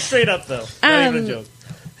 Straight up, though. Not even a joke.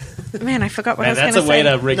 Man, I forgot what I Man, was that's going a to way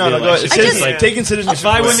say. to rig no, the no, go election. ahead. I Citizen- just- Like, taking citizenship. if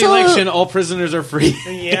I win the So- election, all prisoners are free.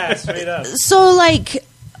 Yeah, straight up. So, like,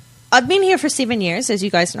 I've been here for 7 years, as you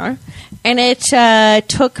guys know, and it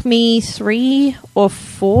took me 3 or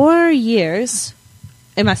 4 years.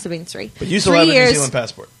 It must have been 3. But you still 3 have a New years. Zealand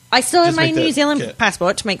passport. I still have Just my make that- New Zealand okay.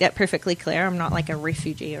 passport, to make that perfectly clear. I'm not like a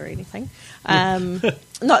refugee or anything.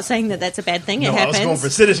 Not saying that that's a bad thing. No, it I was happens. going for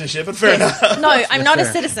citizenship, but fair enough. No, I'm not a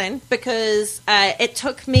Fair. citizen because it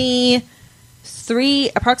took me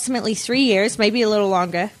approximately 3 years, maybe a little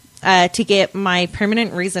longer, to get my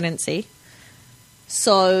permanent residency.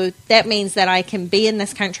 So that means that I can be in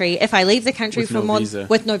this country if I leave the country With for no more visa.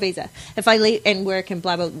 with no visa. If I leave and work and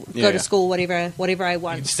blah blah, go Yeah. to school, whatever I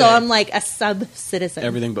want. You'd So stay. I'm like a sub citizen.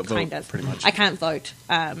 Everything but vote, kind of. pretty much. I can't vote.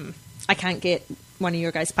 I can't get one of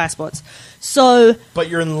your guys' passports. So But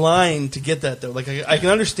you're in line to get that, though. Like, I can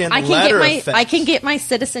understand the I can ladder get my effect. I can get my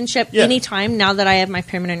citizenship Yeah. anytime now that I have my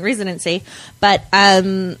permanent residency. But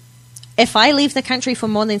if I leave the country for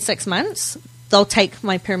more than 6 months, they'll take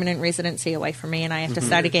my permanent residency away from me, and I have to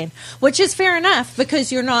start again. Which is fair enough because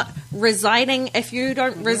you're not residing. If you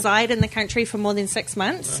don't reside in the country for more than 6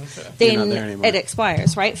 months, You're not then there anymore. it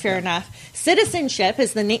expires. Right? Fair enough. Citizenship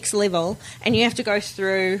is the next level, and you have to go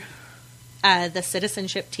through the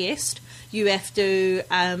citizenship test. You have to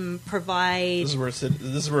provide. This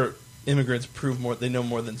is where immigrants prove more. They know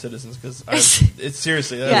more than citizens because it's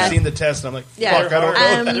seriously. Yeah. I've seen the test and I'm like, fuck, Yeah. I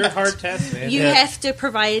don't know. They're hard tests, man. You have to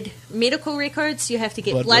provide medical records. You have to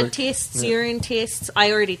get Blood blood work. tests, urine tests.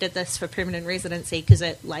 I already did this for permanent residency because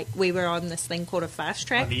we were on this thing called a fast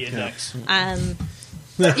track. The index.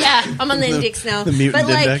 Yeah, I'm on the index now. The mutant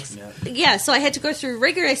but index. Yeah, so I had to go through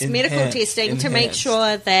rigorous medical testing to make Enhanced.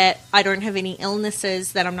 sure that I don't have any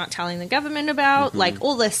illnesses that I'm not telling the government about, like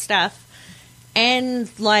all this stuff. And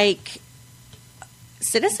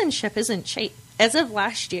citizenship isn't cheap. As of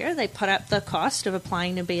last year, they put up the cost of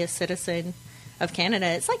applying to be a citizen of Canada.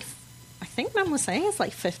 It's I think Mum was saying it's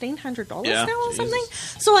like $1,500 Yeah, now or Jesus. something.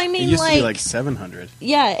 So I mean, It used to be like 700.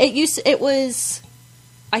 yeah, it was.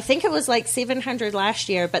 I think it was like 700 last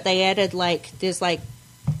year, but they added there's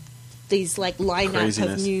these lineup Craziness.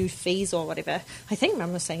 of new fees or whatever. I think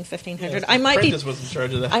Mum was saying 1,500. I might Prentice was in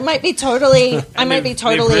charge of that. be totally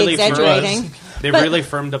exaggerating. They've But- really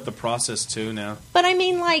firmed up the process too now. But I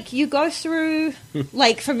mean, you go through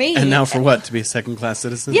for me, And now for what? To be a second-class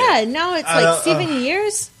citizen? yeah, now it's I don't- 7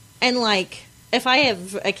 years, and if I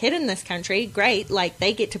have a kid in this country, great.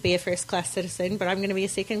 They get to be a first-class citizen, but I'm going to be a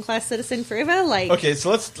second-class citizen forever. Okay, so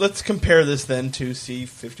let's compare this then to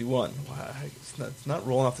C-51. Wow, it's not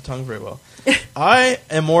rolling off the tongue very well. I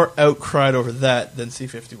am more outcried over that than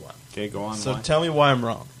C-51. Okay, go on. So why? tell me why I'm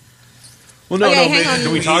wrong. Well, Okay, hang on.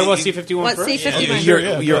 Can we talk about C-51 What's first? C-51? Yeah, Your,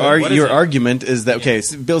 sure, your, go ar- ahead. What is your it? argument is that, okay,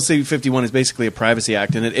 so Bill C-51 is basically a privacy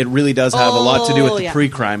act, and it really does have a lot to do with the yeah.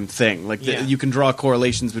 pre-crime thing. Yeah. You can draw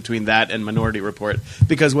correlations between that and Minority Report,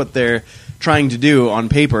 because what they're trying to do on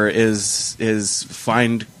paper is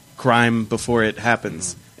find crime before it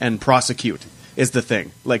happens and prosecute is the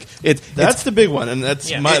thing. That's the big one, and that's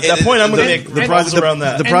Yeah. that point I'm going to make the revolves around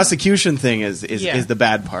that. The prosecution thing is Yeah. the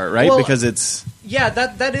bad part, right? Well, because it's Yeah,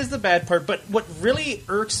 that is the bad part. But what really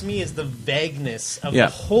irks me is the vagueness of Yeah.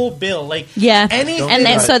 the whole bill. Yeah. anything And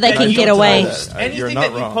that's so they that can you get post- away. You're Anything not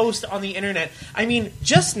that you wrong. post on the internet. I mean,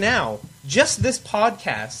 just this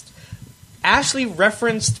podcast, Ashley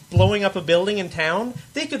referenced blowing up a building in town.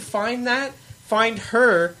 They could find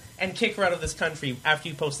her, and kick her out of this country after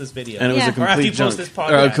you post this video. and it was Yeah. a Or after you complete post joke. this Or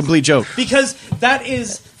a podcast. complete joke. Because that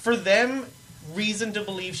is, for them, reason to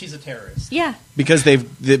believe she's a terrorist. Yeah. Because they've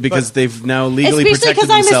now legally Especially protected because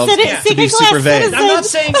I'm a themselves Yeah. to be second-class super vague.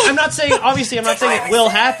 citizen. I'm not saying, obviously, I'm not saying it will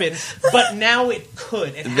happen, but now it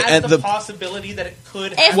could. It has And the the- possibility that it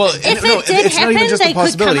could If- happen. Well, If it no, did it's not happen, even just they a could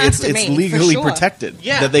possibility. come It's after me, for legally sure. protected.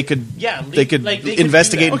 Yeah. That they could Yeah, they could like, they could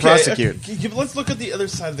investigate do and that. prosecute. Okay, let's look at the other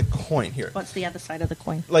side of the coin here. What's the other side of the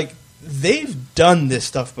coin? They've done this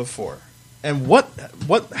stuff before, and what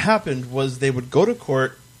happened was they would go to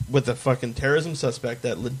court with a fucking terrorism suspect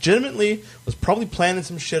that legitimately was probably planning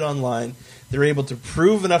some shit online. They're able to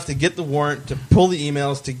prove enough to get the warrant, to pull the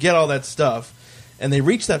emails, to get all that stuff, and they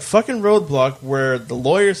reach that fucking roadblock where the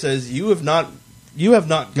lawyer says you have not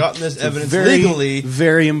gotten this evidence Very, legally.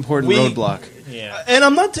 very important We- roadblock. Yeah. And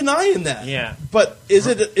I'm not denying that. Yeah. But is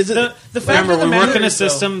it The fact Remember, of the we matter work in a is, though-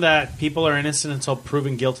 system that people are innocent until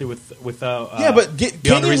proven guilty without. yeah, but beyond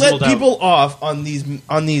can you reasonable let doubt. people off on these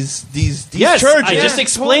Yes, charges? I just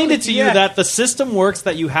explained it to you yeah. that the system works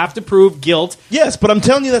that you have to prove guilt. Yes, but I'm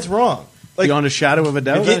telling you that's wrong. Beyond a shadow of a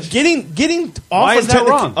doubt. Getting off Why on is that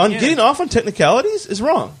wrong? on Yeah. getting off on technicalities is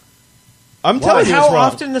wrong. I'm telling you, How it's wrong.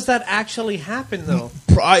 often does that actually happen, though?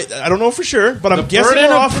 I don't know for sure, but I'm The guessing burden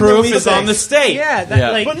more of often than proof we is think. on the state. Yeah, that, Yeah.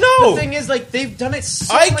 like, But no. the thing is, like, they've done it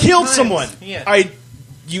so I many killed times. someone. Yeah.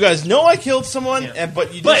 You guys know I killed someone, Yeah.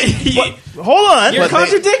 but you. But Just, you- hold on. You're But they-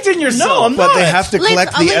 contradicting yourself. No, I'm But not. they have to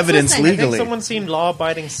collect the let's evidence listen. I think legally. someone seemed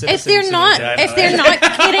law-abiding citizens. If they're to not, me. if they're not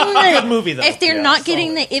getting Good the movie, though. if they're Yeah, not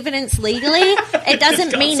getting the evidence legally, it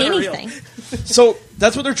doesn't mean so real. anything. So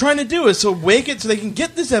that's what they're trying to do is so make it so they can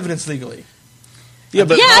get this evidence legally. Yeah,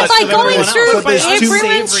 but Yeah, by going everyone else. through But there's two-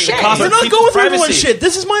 everyone's Savory. shit. Cost- They're not people's going through everyone's privacy. shit.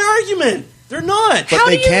 This is my argument. They're not. But How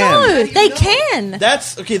they do you can. know? They can.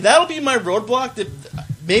 That's okay. That'll be my roadblock. That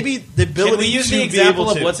maybe the ability Can we use to the be example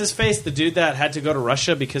able of to. what's his face, the dude that had to go to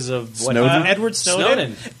Russia because of what? Snowden? Edward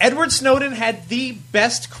Snowden. Edward Snowden had the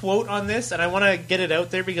best quote on this, and I want to get it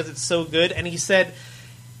out there because it's so good. And he said,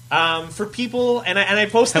 for people, and I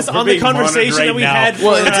post this We're on the being conversation monitored that we right had. now.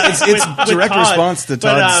 Well, for, it's with direct Todd. response to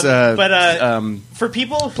But, Todd's for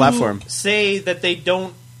people who platform. say that they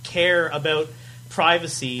don't care about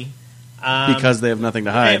privacy. because they have nothing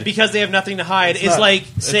to hide. Because they have nothing to hide, It's is not like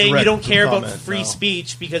a saying you direct don't care about comment, free no.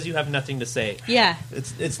 speech because you have nothing to say. Yeah.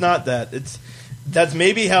 It's not that. That's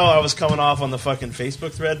maybe how I was coming off on the fucking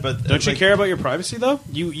Facebook thread. But Don't you like, care about your privacy though?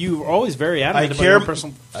 You are always very I adamant about care your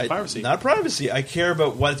personal I- privacy. Not privacy. I care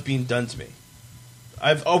about what's being done to me.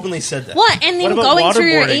 I've openly said that. What? And then What about going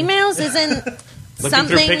through your waterboarding? emails isn't Looking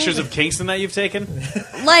something through pictures of Kingston that you've taken.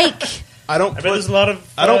 like. I don't I bet there's a lot of.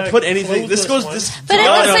 I don't put anything. This goes. closeless This. But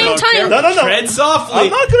at the same time, No. Tread softly. I'm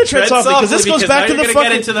not gonna tread softly, 'cause this goes back to the Get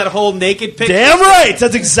fucking- into that whole naked picture. Damn right.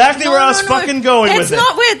 That's exactly where I was fucking going that's with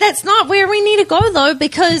not it. Where, that's not where we need to go, though,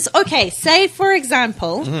 because, okay, say, for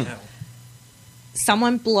example,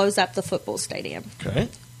 someone blows up the football stadium, Okay.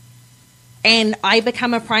 and I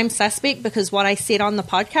become a prime suspect because what I said on the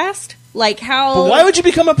podcast. Like how? But why would you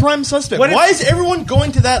become a prime suspect? What if- Why is everyone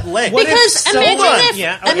going to that length? Because imagine Hold on. if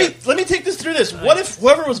Yeah, Let me take this through this. What if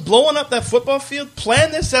whoever was blowing up that football field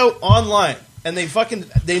planned this out online and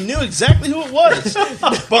they knew exactly who it was,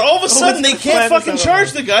 but all of a sudden they can't Plan this fucking out charge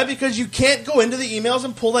online. the guy because you can't go into the emails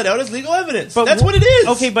and pull that out as legal evidence. But That's what it is.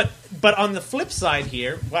 Okay, but on the flip side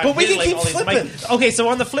here, wow, But we I'm can getting, keep all these flipping. Okay, so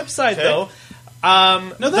on the flip side Okay. though,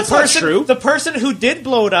 No, that's the not person, true. The person who did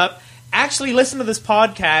blow it up actually listened to this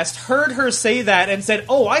podcast, heard her say that, and said,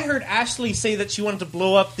 "Oh, I heard Ashley say that she wanted to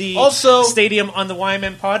blow up the Also- stadium on the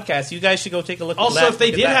YMN podcast. You guys should go take a look." Also, at that. if they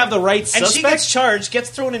Look at did that." have the right and she suspect, gets charged, gets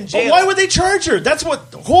thrown in But jail. why would they charge her? That's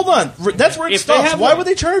what. Hold on. That's where it if they stops. have Why the- would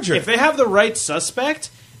they charge her? if they have the right suspect,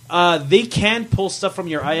 they can pull stuff from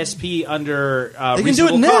your ISP under They can do it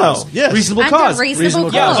reasonable now, cause. yes. Reasonable Under cause.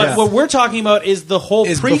 reasonable Yeah, cause. but yeah. what we're talking about is the whole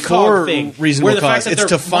Is precog before thing. reasonable where the fact cause. that It's they're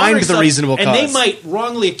to find monitoring the stuff, reasonable and they cause. might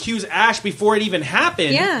wrongly accuse Ash before it even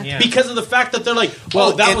happened. Yeah. Yeah. Because of the fact that they're like,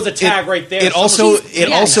 well, that was a tag right there. It also She's-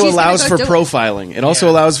 yeah, also she's allows gonna for go do it. profiling. It also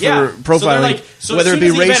allows for Yeah. profiling, So they're like, so whether as it soon be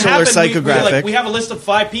as the event racial or happened, psychographic. we have a list of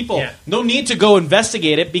 5 people. Yeah. No need to go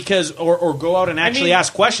investigate it because, or go out and actually mean-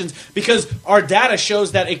 ask questions because our data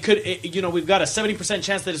shows that we've got a 70%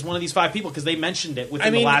 chance that it's one of these 5 people because they mentioned it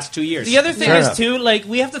within the last 2 years. The other thing Fair is enough. too, like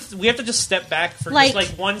we have to just step back for Like- just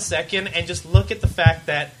like 1 second and just look at the fact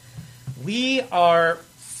that we are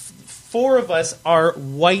 4 of us are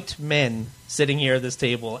white men sitting here at this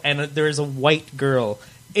table, and there is a white girl.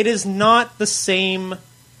 It is not the same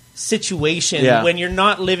situation Yeah. when you're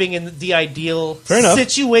not living in the ideal Fair enough.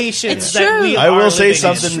 situations It's that true. we I are will say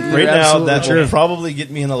living in. something True. right You're now absolutely that true. will probably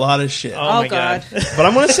get me in a lot of shit. Oh my god. But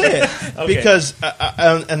I'm going to say it Okay. because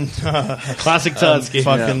Classic I'm Tudsky.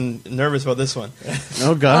 fucking nervous about this one.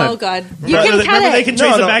 Oh God! Oh God, you Remember, can cut remember it. they can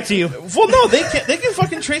trace No, it back to you. Well, no, they can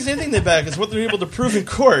fucking trace anything they back. It's what they're able to prove in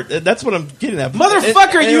court. That's what I'm getting at.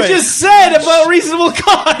 Motherfucker, Anyway, you just said about reasonable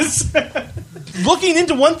cause. looking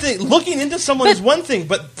into one thing, looking into someone is one thing,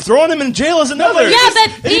 but throwing them in jail is another. Yeah, but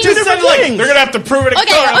It's being- two different things. they're gonna have to prove it in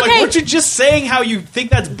Okay, court. I'm like, okay. weren't you just saying how you think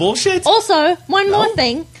that's bullshit? Also, one more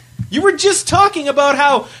thing. You were just talking about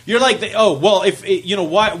how you're like, if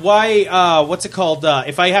what's it called?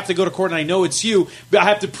 If I have to go to court and I know it's you, but I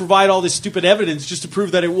have to provide all this stupid evidence just to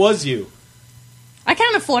prove that it was you. I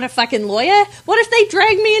can't afford a fucking lawyer. What if they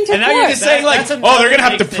drag me into And now court? you're just saying like, that's they're gonna another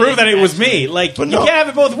have to big prove thing, that it was actually. me. Like, But you no. can't have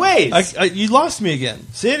it both ways. You lost me again.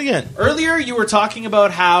 Say it again. Earlier, you were talking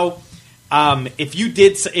about how if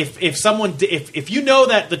you know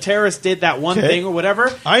that the terrorist did that one Okay. thing or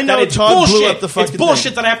whatever, I know that it's Todd blew bullshit. up the fucking it's bullshit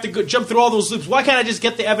thing. that I have to jump through all those loops. Why can't I just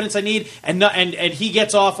get the evidence I need and he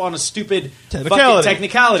gets off on a stupid Technicality. fucking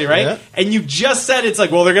technicality, right? Yeah. And you just said it's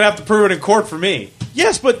like, well, they're gonna have to prove it in court for me.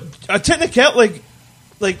 Yes, but a technicality,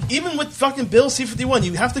 like even with fucking Bill C-51,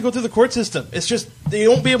 you have to go through the court system. It's just they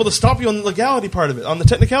won't be able to stop you on the legality part of it, on the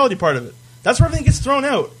technicality part of it. That's where everything gets thrown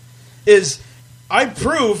out. Is I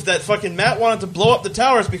proved that fucking Matt wanted to blow up the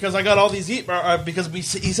towers because I got all these because he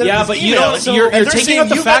said Yeah, it was but you know, emails. you're And they're taking saying out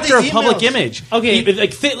the you got factor of emails. public image.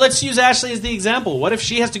 Okay. Let's use Ashley as the example. What if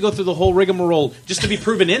she has to go through the whole rigmarole just to be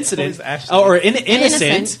proven incident Who's Ashley? or innocent?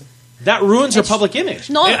 Innocent. That ruins her It's- public image.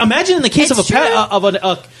 No, Imagine in the case of it's a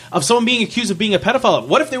true. of someone being accused of being a pedophile.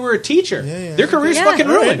 What if they were a teacher? yeah. Their career's Yeah. fucking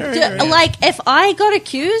ruined. Like, if I got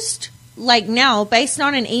accused, like now, based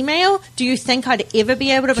on an email, do you think I'd ever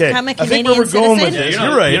be able to Okay, become a I think Canadian where we're going with citizen? this,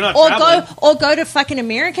 you're right. You're not Or traveling. go to fucking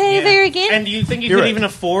America ever again? And do you think you You're could right. even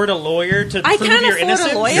afford a lawyer to I prove can't your afford a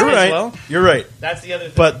innocence? lawyer. You're as right. well? You're right. That's the other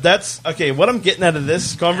thing. But that's okay. What I'm getting out of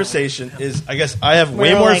this conversation is, I guess I have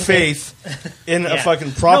way Well, more like faith in a Yeah.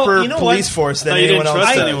 fucking proper No, you know police what? force than thought you anyone didn't else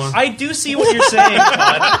trust does. anyone. I do see what you're saying,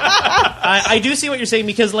 Todd. I do see what you're saying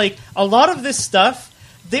because, like, a lot of this stuff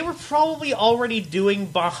they were probably already doing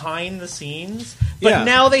behind the scenes, but Yeah.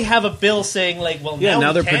 now they have a bill saying, like, well, Yeah, now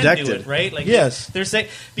we they're can protected. do it, right? Like, Yes. they're saying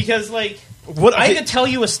because, like, What I okay, could tell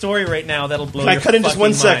you a story right now that'll blow. Can I your cut in just fucking 1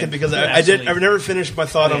 mind. second because Yeah, I've absolutely. never finished my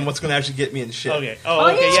thought Okay. on what's going to actually get me in shit. Okay. Oh,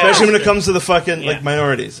 okay. yeah. Yeah. Especially when it comes to the fucking like Yeah.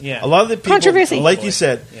 minorities. Yeah. A lot of the people, Controversy. like you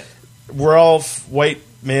said, Yeah. we're all white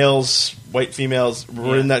males, white females.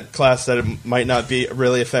 We're Yeah. in that class that it might not be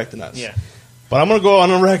really affecting us. Yeah. But I'm going to go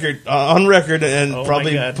on record, and Oh my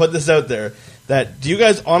probably God. put this out there that do you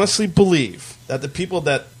guys honestly believe that the people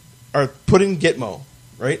that are put in Gitmo,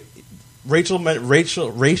 right, racial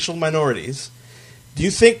minorities, do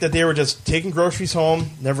you think that they were just taking groceries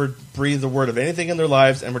home, never breathed a word of anything in their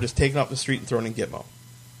lives, and were just taken off the street and thrown in Gitmo?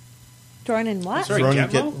 Thrown in what? Sorry, Thrown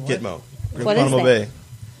Gitmo? in Gitmo. What is Guantanamo that? Bay.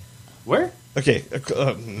 Where? Okay,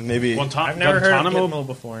 maybe I've never heard of Gitmo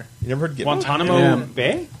before. you never heard Gitmo? Guantanamo Yeah.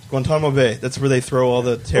 Bay? Guantanamo Bay. That's where they throw all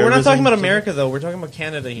the But terrorism. we're not talking about America, though. We're talking about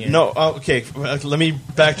Canada here. No, okay. Let me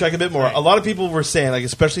backtrack a bit more. A lot of people were saying, like,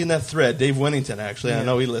 especially in that thread, Dave Winnington, actually, I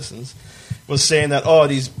know he listens, was saying that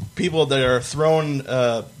these people that are thrown,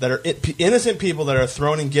 that are innocent people that are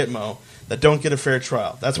thrown in Gitmo that don't get a fair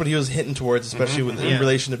trial. That's what he was hinting towards, especially in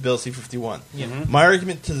relation to Bill C-51. My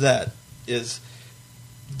argument to that is,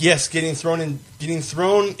 yes, getting thrown in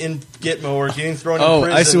Gitmo or getting thrown in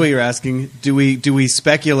prison. I see what you're asking. Do we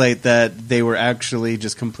speculate that they were actually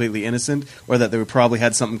just completely innocent, or that they probably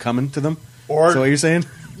had something coming to them? Or- is that what you're saying?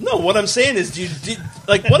 No, what I'm saying is,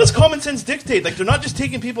 what does common sense dictate? Like, they're not just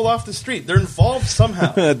taking people off the street; they're involved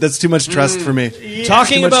somehow. That's too much trust for me.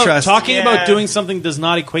 Talking Too much about trust. about doing something does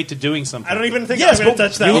not equate to doing something. I don't even think Yes, I'm going to but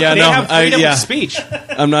touch that one. Yeah, they no, have freedom yeah. of speech.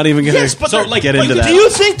 I'm not even going Yes, but to they're- get into Do that. you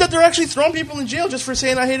think that they're actually throwing people in jail just for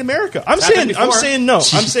saying I hate America? I'm saying no. I'm saying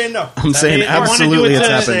no. I'm saying I wanna do absolutely it it's to-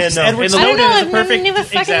 happened. saying no. Edward In the- I don't Snowden know. is a I've perfect never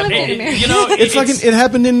fucking lived example. in America. You know, It's fucking. It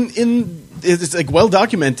happened in. It's like well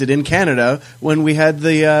documented in Canada when we had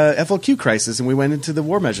the FLQ crisis and we went into the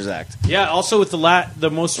War Measures Act, Yeah. Also, with the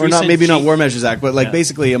most or recent not maybe not chief- War Measures Act, but like Yeah.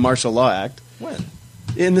 basically a martial law act When?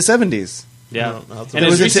 in the 70s. Yeah, No, no, and there as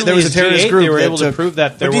was a- recently there was a as terrorist G8, group They were that able to took- prove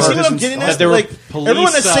that there But do you were see what I'm getting that at? there were Like, police,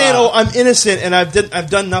 everyone that's saying, uh, I'm innocent and I've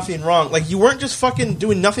done nothing wrong." Like, you weren't just fucking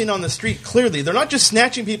doing nothing on the street. Clearly, they're not just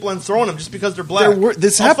snatching people and throwing them just because they're black.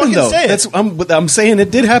 This I'll happened fucking though. say it. That's I'm saying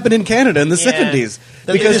it did happen in Canada in the Yeah. 70s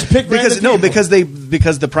That they just pick random people.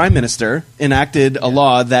 because the Prime Minister enacted a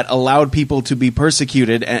law that allowed people to be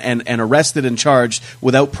persecuted and arrested and charged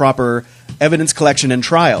without proper evidence collection and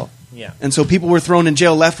trial. Yeah. And so people were thrown in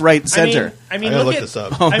jail left, right, center. I mean, I gotta look look at this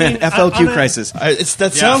up. Oh I man, mean, FLQ on a- crisis.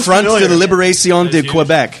 That sounds Front familiar. de Libération de huge.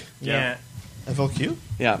 Quebec. Yeah. FLQ?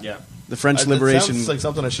 Yeah. Yeah. The French That Liberation sounds like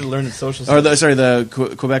something I should have learned in social or studies.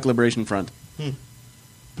 the Quebec Liberation Front.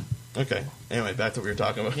 Okay. Anyway, back to what we were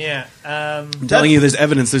talking about. Yeah. I'm telling you, there's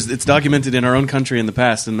evidence. It's documented in our own country in the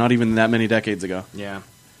past, and not even that many decades ago. Yeah.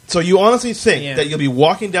 So you honestly think Yeah. that you'll be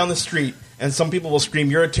walking down the street and some people will scream,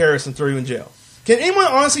 "You're a terrorist," and throw you in jail? Can anyone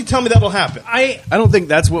honestly tell me that will happen? I don't think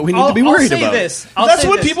that's what we need to be worried I'll say about. This. That's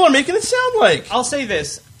what people are making it sound like. I'll say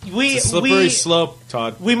this. It's a slippery slope,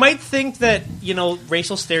 Todd. We might think that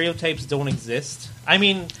racial stereotypes don't exist. I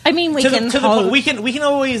mean, we to can the hope. we can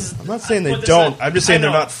always. I'm not saying they put this don't. on- I'm just saying I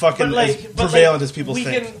they're know. not fucking But as prevalent as people we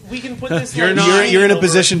think. We can put this. You're like, not- shade You're in a over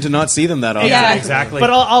position to not see them that often. Yeah. Exactly. But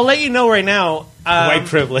I'll let you know right now. White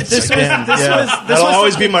privilege. This was. Again, This yeah. was. This That'll was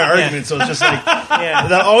always be my yeah. argument. So it's just like Yeah.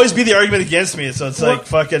 that'll always be the argument against me. So it's like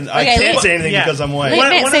fucking. I Okay, can't let- say anything Yeah. because I'm white. Let- One,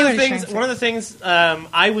 Matt, one say of what the you're things. trying to One of the things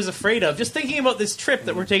I was afraid of, just thinking about this trip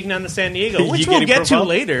that we're taking down to San Diego, You which we'll getting get to profiled?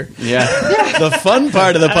 later. Yeah. The fun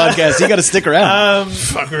part of the podcast, you got to stick around.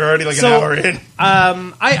 Fuck, we're already like So- an hour in.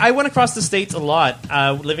 I went across the states a lot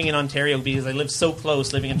living in Ontario because I live so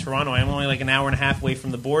close. Living in Toronto, I'm only like an hour and a half away from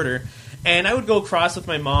the border, and I would go across with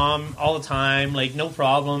my mom all the time, like no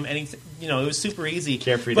problem. Anything, it was super easy.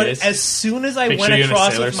 Carefree but days. as soon as I Make went sure you're in a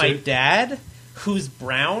across sailor with my suit. dad, who's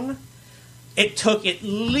brown, it took at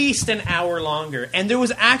least an hour longer. And there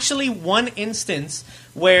was actually one instance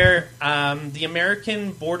where the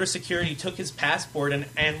American border security took his passport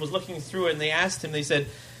and was looking through it, and they asked him, they said,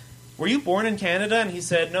 "Were you born in Canada?" And he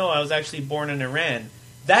said, "No, I was actually born in Iran."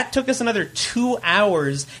 That took us another 2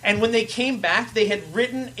 hours, and when they came back, they had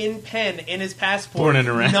written in pen in his passport, Born in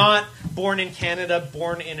Iran. not born in Canada,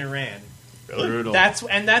 born in Iran. Brutal. That's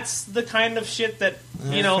the kind of shit that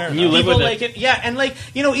fair people enough. You live with like it. Yeah, and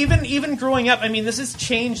even growing up, I mean, this has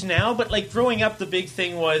changed now, but like growing up, the big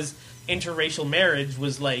thing was interracial marriage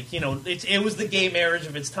was like it was the gay marriage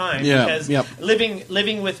of its time. Yeah, because yep.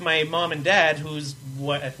 living with my mom and dad, who's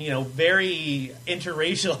very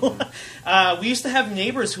interracial. We used to have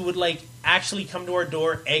neighbors who would like actually come to our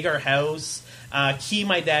door, egg our house, key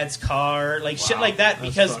my dad's car, like shit like that,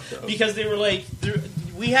 That's fucked up. because they were like.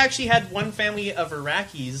 We actually had one family of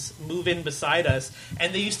Iraqis move in beside us,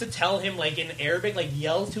 and they used to tell him, like, in Arabic, like,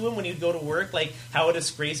 yell to him when he'd go to work, like, how a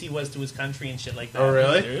disgrace he was to his country and shit like that. Oh,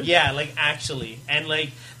 really? Yeah, like, actually. And,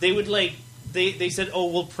 like, they would, like, they said,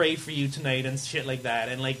 "Oh, we'll pray for you tonight," and shit like that.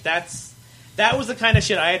 And, like, that was the kind of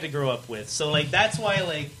shit I had to grow up with. So, like, that's why,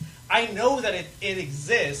 like, I know that it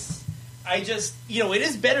exists. I just, it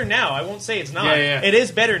is better now. I won't say it's not. Yeah, yeah. It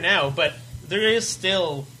is better now, but there is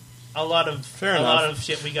still... a lot of Fair a enough. lot of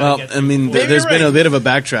shit we Well, gotta get. I mean, through. Maybe there's you're been a right. bit of a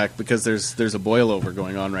backtrack because there's a boil over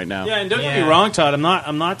going on right now. Yeah, and don't get Yeah. me wrong, Todd.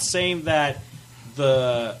 I'm not saying that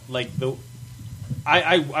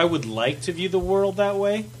I would like to view the world that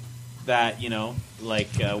way. That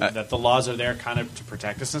that the laws are there kind of to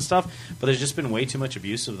protect us and stuff. But there's just been way too much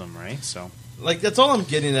abuse of them, right? So Like, that's all I'm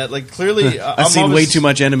getting at. Like, clearly, I've seen way too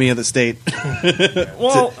much enemy of the state.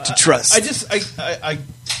 Well, to trust. I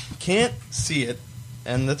can't see it,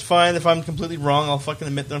 and that's fine. If I'm completely wrong, I'll fucking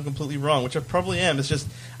admit that I'm completely wrong, which I probably am. It's just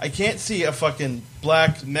I can't see a fucking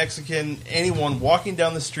black, Mexican, anyone walking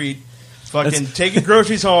down the street, fucking taking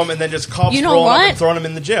groceries home, and then just cops You know rolling up what? and throwing them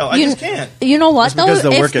in the jail. I You- just can't. You know what That's because though?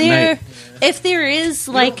 they'll work at night. If there is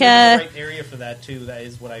We like don't live in a the right area for that too. That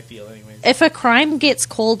is what I feel, anyways. if a crime gets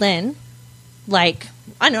called in, like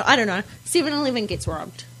I don't know, 7-Eleven gets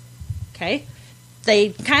robbed. Okay, they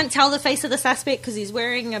can't tell the face of the suspect because he's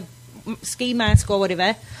wearing a ski mask or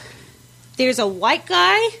whatever. There's a white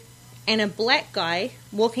guy and a black guy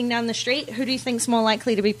walking down the street. Who do you think's more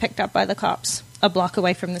likely to be picked up by the cops a block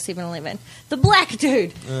away from the 7-Eleven? The black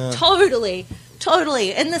dude.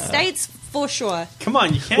 Totally. In the States, for sure. come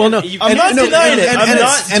on, you can't. Well, no, you I'm can't- not denying it. I'm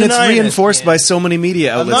not and it's denying it. reinforced by so many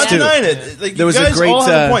media I'm outlets not too. denying it. Like, There was you a guys great, all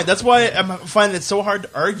have a point. That's why I'm finding it so hard to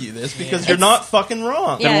argue this, because you're It's- not fucking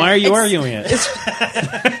wrong. Then Yeah, why are you it's- arguing it?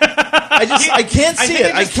 I can't I see think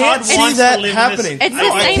it. I it's Todd can't see wants that to live in happening. It's No, the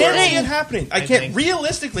I same can't see thing. it happening. I I can't think.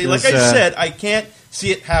 realistically, Those, like I said, I can't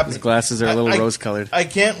see it happening. His glasses are a little rose-colored. I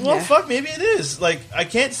can't. Well, Yeah. fuck. Maybe it is. Like, I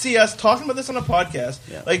can't see us talking about this on a podcast.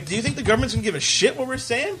 Yeah. Like, do you think the government's gonna give a shit what we're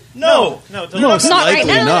saying? No. No, They're Most gonna right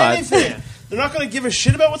likely now. not. anything. They're not going to give a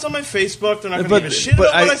shit about what's on my Facebook. They're not going to But- give a shit but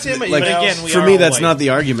about what I- I say in my like, emails. again, we For are me, all that's white. not the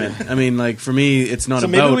argument. I mean, like for me, it's not So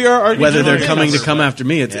maybe about we are arguing whether they're different coming to things. come after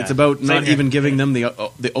me. It's Yeah. about Same not here. even giving them the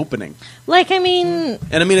opening. Like, I mean,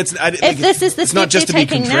 And I mean, it's this is the it's not step just to they're be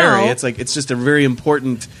taking contrary. now- It's just a very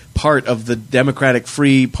important part of the democratic,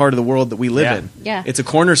 free part of the world that we live Yeah. in. Yeah. It's a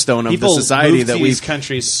cornerstone of People the society move that to we these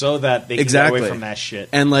countries so that they can Exactly. get away from that shit.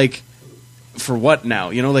 and like. For what now?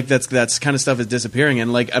 You know, like that's kind of stuff is disappearing.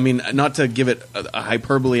 And like, I mean, not to give it a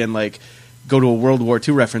hyperbole and like go to a World War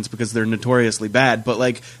II reference because they're notoriously bad, but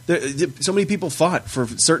like, so many people fought for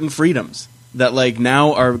certain freedoms that like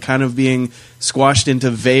now are kind of being squashed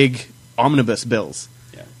into vague omnibus bills.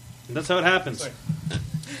 Yeah, that's how it happens.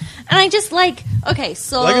 and I just like, okay,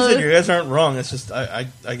 so Like I said, you guys aren't wrong. It's just I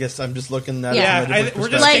guess I'm just looking at Yeah. it from a different we're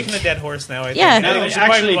just perspective. kicking a dead horse now. I think. Yeah. I think we should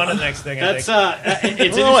probably move on to the next thing. That's I think.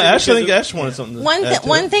 it's No, interesting Ash, I think because Ash wanted something. To one add to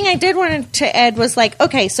one it. thing I did want to add was like,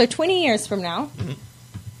 okay, so 20 years from now,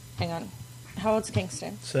 hang on, how old's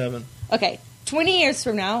Kingston? 7, Okay, 20 years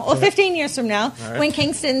from now, or 15 years from now, All right. when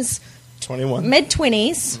Kingston's 21. mid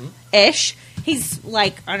 20s ish, he's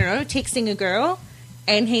like, I don't know, texting a girl.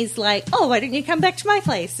 And he's like, oh, why didn't you come back to my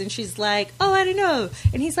place? And she's like, oh, I don't know.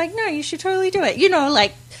 And he's like, no, you should totally do it. You know,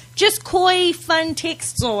 like just coy, fun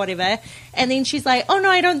texts or whatever. And then she's like, oh, no,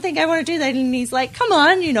 I don't think I want to do that. And he's like, come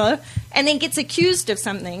on, you know. And then gets accused of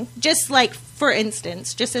something. Just like, for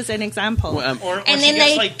instance, just as an example. Well, Or and she then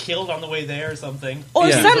gets they- like killed on the way there or something. or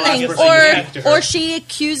Yeah. something, Or back to her. or she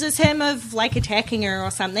accuses him of like attacking her or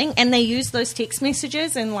something, and they use those text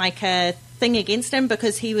messages and like a thing against him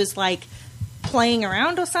because he was like playing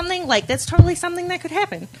around or something. Like that's totally something that could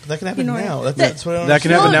happen. That can happen You know, now. that- That's what I don't that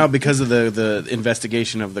can understand. happen No. now because of the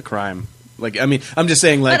investigation of the crime. Like, I mean, I'm just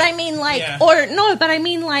saying, like, But I mean, like, Yeah. or no, but I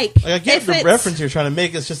mean, like, Like, I get if the it's- reference you're trying to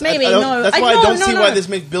make. It's just Maybe, I don't, no, That's I- why I no, don't no, see no. why this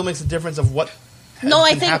bill makes a difference of what. No, has I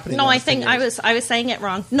been think happening no, the I last 10 think years. I was saying it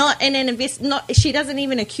wrong. Not in an not. She doesn't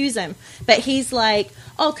even accuse him, but he's like,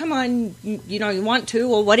 "Oh, come on, you know, you want to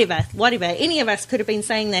or whatever. Any of us could have been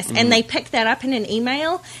saying this." And they pick that up in an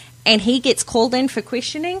email, and he gets called in for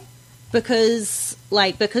questioning because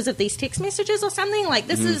of these text messages or something. Like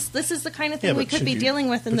this is the kind of thing Yeah, we but could should be you- dealing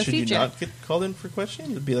with in but the should future. you not get called in for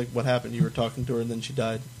questioning? It'd be like, what happened? You were talking to her and then she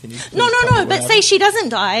died. Can you? please No, tell me what but say happened? she doesn't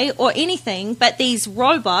die or anything, but these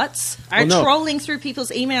robots are Well, no. trolling through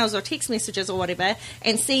people's emails or text messages or whatever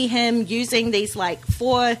and see him using these like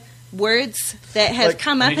 4 words that have Like,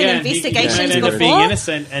 come up And again, in he investigations might end before. up being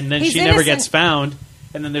innocent, and then He's she never innocent. gets found,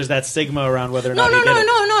 and then there's that stigma around whether or No, not he did it.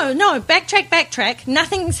 no. Backtrack.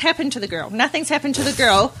 Nothing's happened to the girl.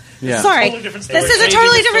 Yeah. Sorry. Totally different This story. is a Changing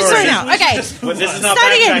totally the different story. story now. Okay. But this is not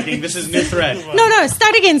Start again. backtracking. This is new thread. No,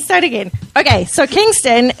 start again. Okay, so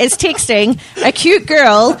Kingston is texting a cute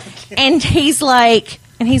girl, and he's like,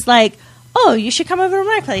 oh, you should come over to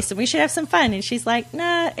my place and we should have some fun. And she's like,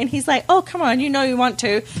 nah. And he's like, oh, come on, you know you want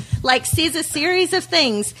to. Like, says a series of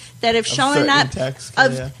things that have shown certain up. text,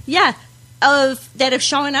 That have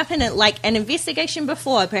shown up in it, like an investigation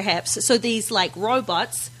before, perhaps. So these like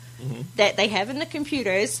robots that they have in the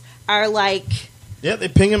computers are like Yeah, they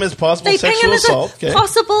ping him as possible they ping sexual him as assault. a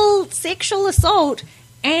possible sexual assault.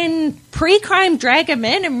 And pre-crime drag him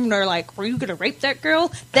in and they're like, were you going to rape that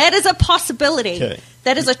girl? That is a possibility. Okay.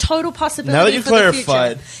 That is a total possibility. Now that you for the future.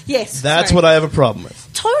 clarified, yes, that's sorry. what I have a problem with.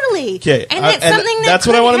 Totally. Okay, and that's something that's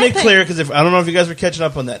that what I want to make happen. clear because I don't know if you guys were catching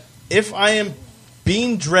up on that. If I am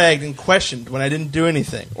being dragged and questioned when I didn't do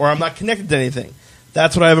anything, or I'm not connected to anything,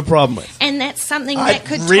 that's what I have a problem with. And that's something I that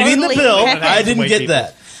could reading totally the bill, happen. I didn't White get people.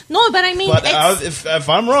 that. No, but I mean, But it's, if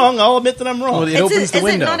I'm wrong, I'll admit that I'm wrong. Well, it is opens the is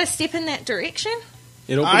window. it not a step in that direction?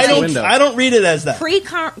 It opens I the don't. window. I don't read it as that.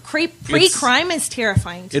 Pre-crime is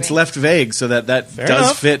terrifying to It's me. left vague so that Fair does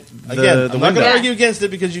enough. fit the, Again, the I'm not window. going to Yeah. argue against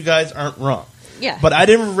it because you guys aren't wrong. Yeah. But I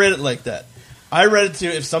didn't read it like that. I read it to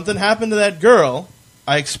if something happened to that girl,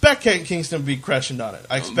 I expect Ken Kingston to be questioned on it.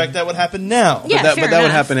 I expect that would happen now. Yeah, But fair that would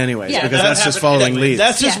enough. happen anyways Yeah. because That that's just happened following anyway. leads.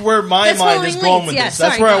 That's just Yeah. where my That's mind is following going leads, with yeah, this.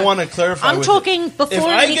 That's sorry, where I no. want to clarify. I'm with talking it. before if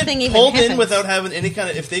I anything get even pulled in happens. without having any kind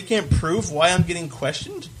of, if they can't prove why I'm getting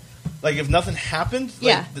questioned, like if nothing happened,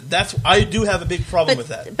 like, Yeah. that's I do have a big problem with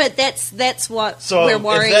that. But that's what So we're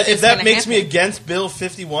worried if that is makes me happen. against Bill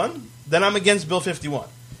 51, then I'm against Bill 51.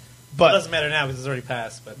 It But doesn't matter now because it's already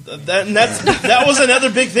passed. But that was another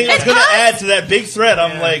big thing I was going to add to that big thread.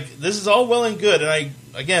 I'm Yeah. like, this is all well and good,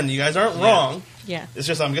 and you guys aren't wrong. Yeah. It's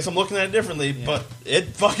just I guess I'm looking at it differently, but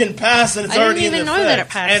it fucking passed and it's I didn't already even in know effect. that it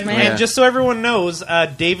passed, man. and just so everyone knows,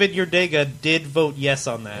 David Yordega did vote yes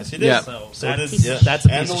on that. Yes, he did. Yeah. So, So that's, did, yeah. that's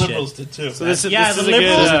a and piece the of liberals shit. did too. So this is Yeah, this the is a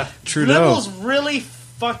liberals, good. Trudeau. liberals really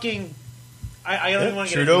fucking. I don't even want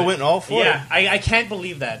to get Trudeau into it. went all for Yeah, I can't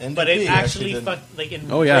believe that. NDP But it actually actually did.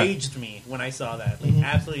 Oh, yeah. enraged me when I saw that. Like,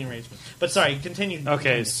 absolutely enraged me. But sorry, continue.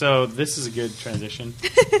 Okay, so this is a good transition.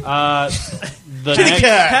 The Kitty next,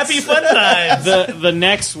 cat. Happy fun times. the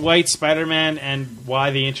next white Spider-Man and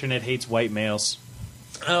why the internet hates white males.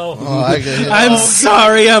 Oh. Oh, I get it. I'm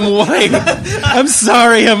sorry, I'm white. I'm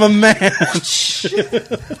sorry, I'm a man.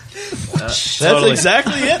 That's Totally.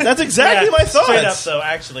 exactly it. That's exactly Yeah, my Straight up, thoughts. though,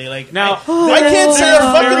 actually. Like, Now, I can't say a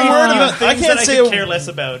fucking very word few about. I things can't that say I could a, care less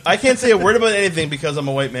about. I can't say a word about anything because I'm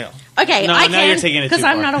a white male. Okay, No, I now you're taking can it because too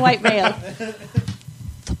I'm far. not a white male.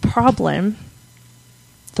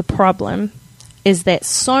 The problem is that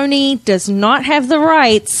Sony does not have the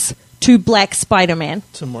rights to Black Spider-Man.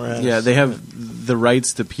 Tomorrow. Yeah, they have the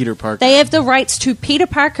rights to Peter Parker. They have the rights to Peter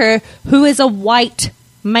Parker, who is a white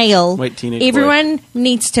male. White teenage boy. Everyone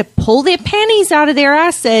needs to pull their panties out of their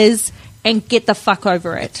asses and get the fuck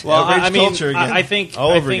over it. well, Outrage I mean, culture again. I think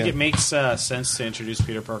All over it again. makes sense to introduce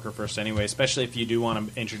Peter Parker first anyway, especially if you do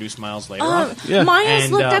want to introduce Miles later on. Yeah. Miles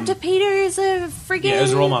And, looked up um, to Peter as a friggin' Yeah,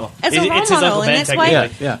 as a role model. As a role It's his model, Uncle and Ben, that's why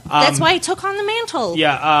technically. Yeah. that's why he took on the mantle.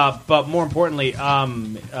 Yeah, but more importantly,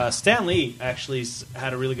 Stan Lee actually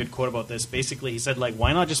had a really good quote about this. Basically, he said, like,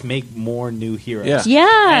 why not just make more new heroes? Yeah.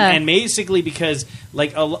 Yeah. And basically because,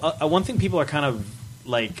 like, one thing people are kind of,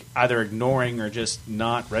 like, either ignoring or just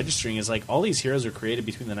not registering is, like, all these heroes were created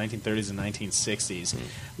between the 1930s and 1960s.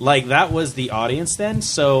 Like, that was the audience then.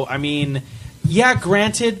 So, I mean... Yeah,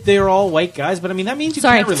 granted, they're all white guys, but I mean that means you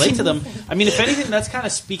Sorry. can't relate to them. I mean, if anything, that's kind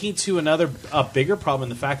of speaking to a bigger problem,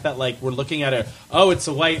 the fact that like we're looking at it's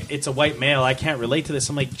a white male. I can't relate to this.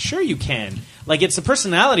 I'm like, sure you can. Like it's the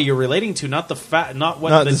personality you're relating to, not the not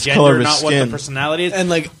what Not the this color gender, of not his what the skin. personality is. And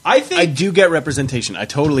like I think I do get representation. I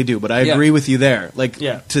totally do, but I Yeah. agree with you there. Like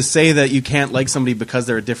Yeah. to say that you can't like somebody because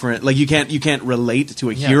they're a different like you can't relate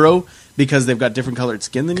to a hero because they've got different colored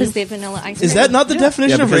skin than you. Because they're vanilla ice cream. Is that not the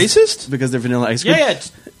definition of because- racist? Because they're vanilla ice cream. yeah.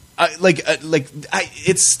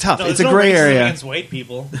 It's tough. No, it's there's a no gray racism area. against white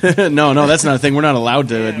people. no, that's not a thing. We're not allowed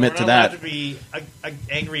to Yeah, admit we're to not that. allowed to be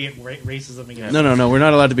angry at racism against. No, we're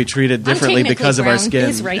not allowed to be treated differently technically because of our brown. skin.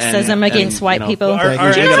 There's racism against white people. Our-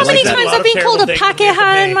 our- Do you know how like many that. times A lot I've been of called a terrible things we have to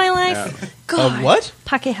pakeha pay. in my life? God. what?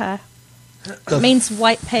 Pakeha. Means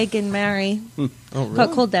white pig and marry. Oh, really?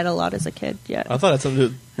 Got called that a lot as a kid. Yeah. I thought it had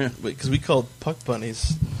something to do because we called puck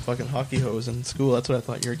bunnies fucking hockey hose in school. That's what I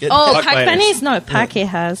thought you were getting. Oh, Puck pack biters. bunnies? No,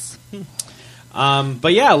 pakehas.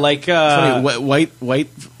 But yeah, like Funny, white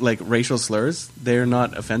like racial slurs, they're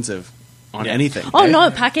not offensive on anything. Oh okay? no,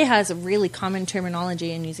 pakeha is a really common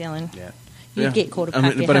terminology in New Zealand. yeah. You'd Yeah. get called a I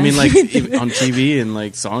pakeha. mean, but I mean, like even on TV and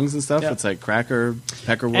like songs and stuff, Yeah. it's like cracker,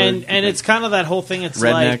 peckerwood, And it's kind of that whole thing. It's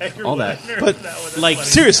redneck, like all that. But like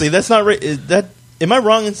seriously, that's not is that. Am I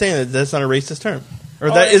wrong in saying that that's not a racist term,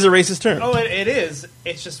 or that is a racist term? Oh, it is.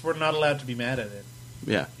 It's just we're not allowed to be mad at it.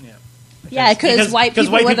 Yeah, Yeah. yeah, because white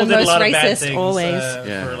people were the did a most lot of bad racist things, always.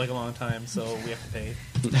 Yeah. for like a long time, so we have to pay.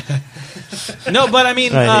 no, but I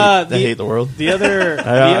mean, I hate the world. the other,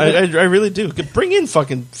 I really do. Bring in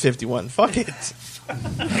fucking 51. Fuck it.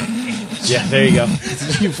 Yeah, there you go.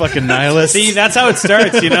 You fucking nihilist. See, that's how it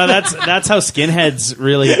starts. You know, that's how skinheads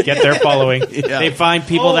really get their following. Yeah. They find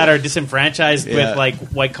people that are disenfranchised Yeah. with like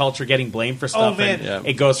white culture getting blamed for stuff, man. and Yeah.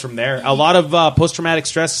 it goes from there. A lot of post-traumatic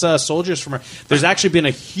stress soldiers from. There's actually been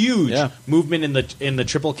a huge movement in the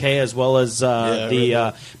Triple K as well as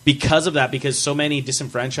because of that, because so many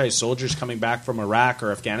disenfranchised soldiers coming back from Iraq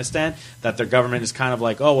or Afghanistan that their government is kind of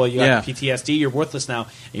like, oh well, you got PTSD, you're worthless now, and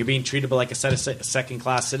you're being treated like a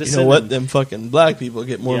second-class citizen. You know what? Them fucking black people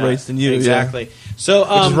get more rights than you. Exactly. Yeah. So,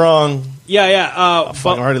 Which is wrong. Yeah. I'm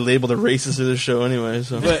already labeled a racist of this show anyway.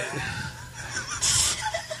 So. But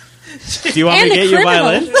do you want And me to a get your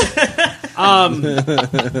criminal.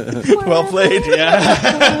 violin? Well played.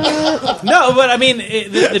 Yeah. No, but I mean,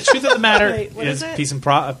 the truth of the matter Wait, is is it? peace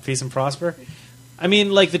and prosper. I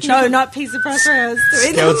mean, like the truth. No, not Piece of Prosper. I was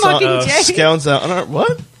doing Scouts on, Mockingjay. Scouts out.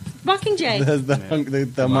 What? Mockingjay.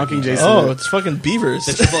 the Mockingjay. Oh, it's fucking beavers.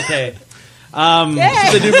 The Triple K.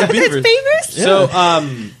 Yeah. They do for beavers. It's beavers. So,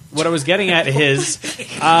 what I was getting at is,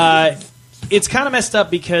 it's kind of messed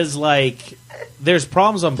up because like there's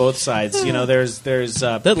problems on both sides. You know, there's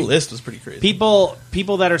That list was pretty crazy.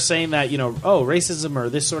 people that are saying that, you know, oh, racism or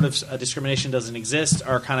this sort of discrimination doesn't exist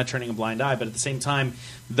are kind of turning a blind eye. But at the same time,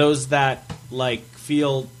 those that like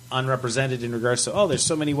feel unrepresented in regards to, oh, there's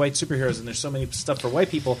so many white superheroes and there's so many stuff for white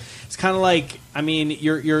people. It's kind of like, I mean,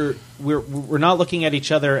 we're not looking at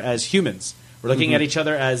each other as humans. We're looking at each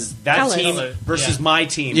other as that Colors. team versus my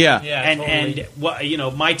team. Yeah. Yeah, and totally. what, you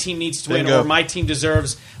know, my team needs to win, Bingo. or my team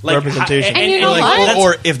deserves like Representation. And you know like, what? that's-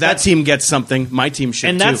 Or if that team gets something, my team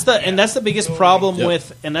should and too. that's the biggest problem Yep.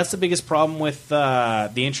 with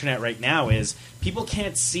the internet right now is people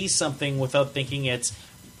can't see something without thinking it's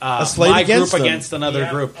A slight my against group them. against another Yeah.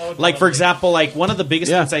 group. Oh, Like for totally. example, like one of the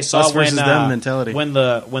biggest Yeah. things I saw Us versus when them mentality. when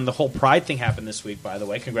the whole Pride thing happened this week. By the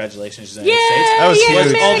way, congratulations, United Yeah, States. That was yeah,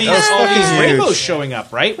 huge. All these America. all these Huge. rainbows showing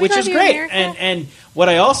up, right? We Which love is you, great. America. And what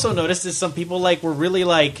I also noticed is some people like were really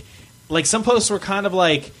like some posts were kind of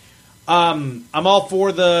like, I'm all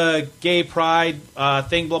for the gay pride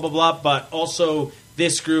thing, blah blah blah, but also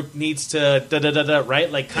this group needs to da da da da, right?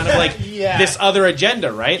 Like kind of like Yeah. this other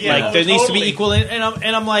agenda, right? Yeah, like there needs to be totally. equal,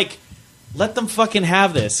 and I'm like, let them fucking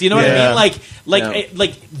have this. You know what I Yeah. mean? Yeah.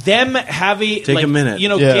 Like them having Take like, a minute. You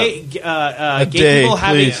know, Yeah. gay day, people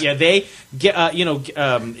having please.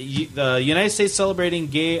 the United States celebrating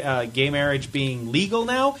gay marriage being legal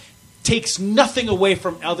now takes nothing away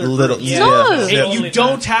from other Little, groups. Yeah. No. And Yeah. you Totally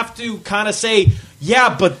don't have to kind of say, yeah,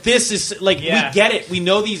 but this is like Yeah. we get it. We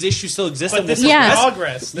know these issues still exist. But and this we'll is Yeah. progress.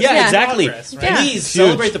 progress. This Yeah, is exactly. progress, right? Yeah. Please Huge.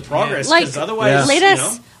 celebrate the progress, Like, because otherwise, let you us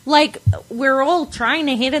know. like we're all trying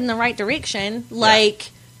to head in the right direction. Like,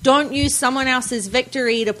 don't use someone else's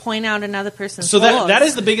victory to point out another person's So flaws. that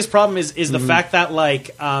is the biggest problem is the Mm-hmm. fact that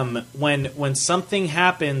like when something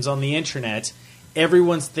happens on the internet,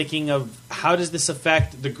 everyone's thinking of how does this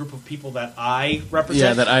affect the group of people that I represent?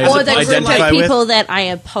 Yeah, that I or the group identify of with. people that I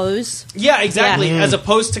oppose. Yeah, exactly. Yeah. As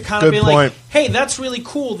opposed to kind Good of being like, point. hey, that's really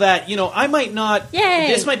cool that, you know, I might not Yay.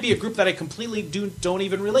 this might be a group that I completely don't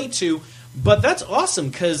even relate to, but that's awesome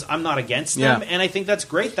because I'm not against them, Yeah. and I think that's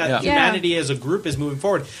great that Yeah. humanity as a group is moving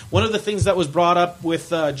forward. One of the things that was brought up with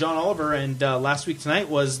John Oliver and last week tonight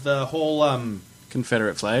was the whole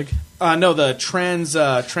Confederate flag. the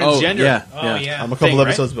transgender. yeah. Oh yeah. I'm a couple Thing, right?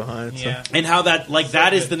 episodes behind. So. Yeah. And how that like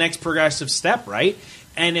that is good. the next progressive step, right?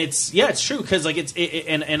 And it's true because like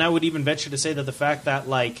and I would even venture to say that the fact that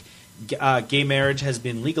like gay marriage has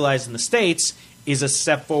been legalized in the States is a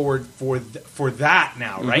step forward for that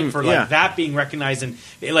now, right? For like yeah. that being recognized and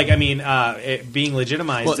like I mean it being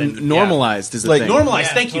legitimized Well, and normalized is the Like, thing. normalized.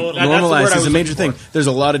 Yeah, Thank you. totally. That's the word Normalized I is a was major looking thing. for. There's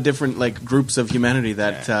a lot of different like groups of humanity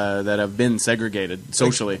that that have been segregated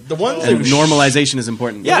socially. The ones and who normalization is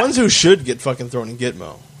important. The ones who should get fucking thrown in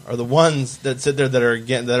Gitmo are the ones that sit there that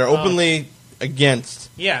are openly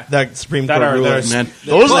against Yeah. that Supreme That Court are- ruling. that are- Man.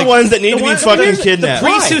 Those are Like, the ones that need to be ones- fucking here's the kidnapped.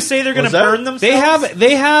 priests who say they're going to Was that- burn themselves. They have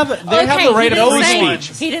they have the right he of didn't free say,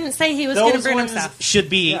 speech. he didn't say he was going to Those burn ones himself. should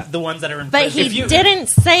be the ones that are in But prison. he didn't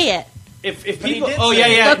say it. If But he people did oh say yeah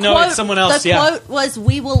it. yeah The no quote, it's someone else the yeah. quote was,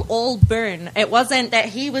 "We will all burn." It wasn't that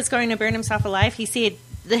he was going to burn himself alive. He said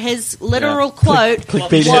his literal quote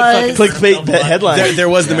Clickbait, was. clickbait that headline. There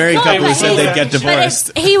was the married No, couple who but said he- they'd get but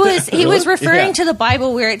divorced. he was referring Yeah. to the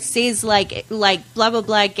Bible where it says like blah blah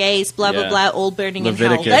blah gays blah blah Yeah. blah all burning in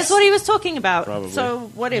Leviticus. hell. That's what he was talking about. Probably.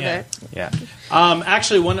 So whatever. Yeah. Yeah.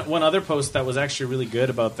 Actually, one other post that was actually really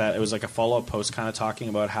good about that. It was like a follow up post, kind of talking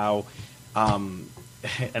about how,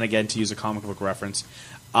 and again to use a comic book reference,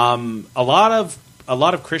 a lot of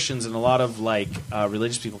Christians and a lot of like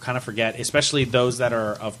religious people kind of forget, especially those that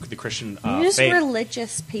are of the Christian Just faith.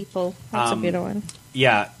 religious people. That's a better one.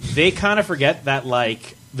 Yeah, they kind of forget that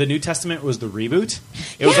like the New Testament was the reboot.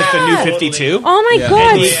 It was like the New 52. Oh my Yeah.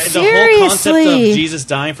 god! And the Seriously, whole concept of Jesus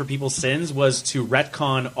dying for people's sins was to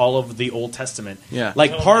retcon all of the Old Testament. Yeah.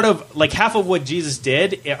 Like half of what Jesus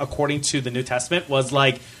did, according to the New Testament, was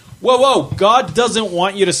like, whoa, God doesn't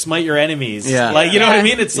want you to smite your enemies. Yeah. Like, you know what I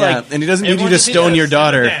mean? It's Yeah, like, and he doesn't need you everyone to just stone needs your to-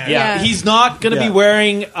 daughter. yeah, he's not going to Yeah. be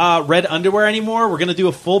wearing red underwear anymore. We're going to do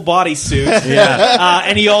a full body suit. Yeah.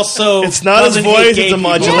 And he also It's not his doesn't hate voice, gay it's a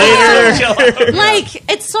people. modulator.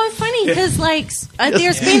 like it's so funny because like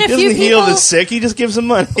there's been a He few doesn't heal people the sick. He just gives them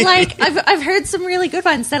money. like I've heard some really good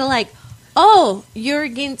ones that are like, oh, you're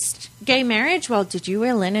against gay marriage? Well, did you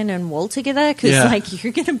wear linen and wool together? Because Yeah. like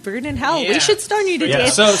you're gonna burn in hell. Yeah. We should stone you to Yeah,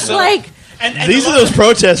 death. so- like And These are those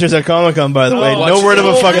protesters at Comic-Con, by the way. Oh, No word of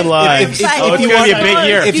a fucking lie. If But you if want you the want- big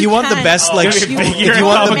year, if you you want the can. best, Oh, like, it's if a big year you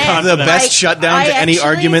want Comic-Con the for that. best Like, shutdown I to any actually-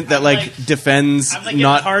 argument that like like- defends I'm, like, getting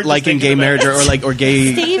not hard just liking thinking gay about marriage it. or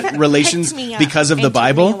gay Steve relations picked me up because of the and took me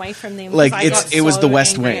Bible, away from them like because I got it was so the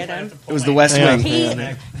West angry Wing. at him. It was the West Yeah.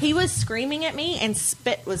 Wing. He was screaming at me and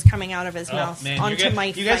spit was coming out of his mouth onto my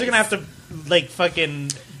face. you guys are gonna have to like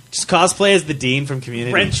fucking Just cosplay as the dean from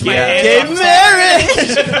Community. wrench my Yeah. head. Gay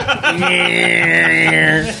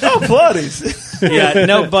marriage! Oh, bloodies. Yeah,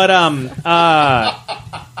 no, but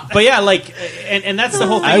yeah, like, and that's the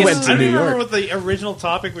whole thing. I is- went to I don't New remember York. what the original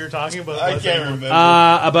topic we were talking about I was can't anymore.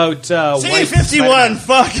 remember. about white C-51,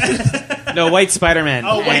 fuck. Spider-Man. No, White Spider-Man.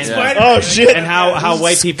 Oh, White And- Spider. Oh, shit. and how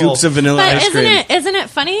white people. Scoops of vanilla But ice cream. isn't it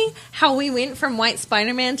funny how we went from white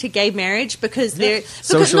Spider-Man to gay marriage because they're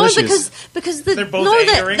Social issues. because They're both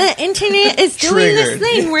the angering. internet is doing this Triggered.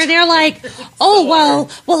 thing where they're like, oh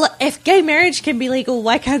well if gay marriage can be legal,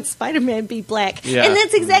 why can't Spider-Man be black? Yeah. And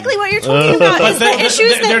that's exactly what you're talking about. But Is the they're-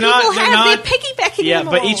 issues they're that not- people they're have. not- They're piggybacking. Yeah, them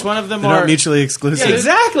but all. each one of them They're are not mutually exclusive. Yeah,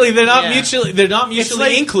 exactly. They're not Yeah. mutually. They're not mutually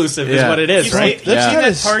like- inclusive. Is Yeah. what it is, You right? see, you Yeah. see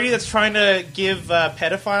Yes. that party that's trying to give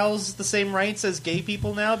pedophiles the same rights as gay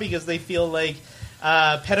people now because they feel like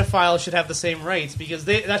pedophiles should have the same rights because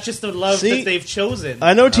that's just the love See, that they've chosen.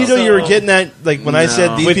 I know, Tito, you were So- getting at, like, when I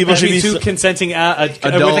said these With people should be... two consenting with a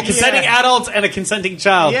Adults. consenting Yeah. adult and a consenting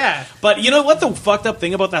child. Yeah. But you know what the fucked up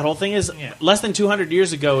thing about that whole thing is? Yeah. Less than 200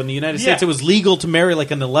 years ago in the United States, Yeah. it was legal to marry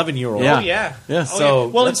like an 11-year-old. Yeah. Oh yeah, Yeah. Oh, So,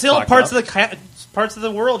 well, that's until fucked parts up. of the parts of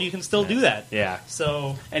the world you can still do that. Yeah.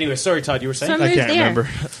 So Anyway, sorry, Todd. You were saying. So move can't there. remember.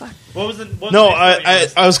 Fuck. what was the what No, was the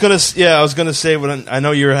next I was gonna say when I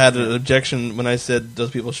know you had an objection when I said those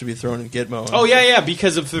people should be thrown in Gitmo. Oh yeah,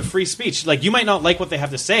 because of the free speech. Like you might not like what they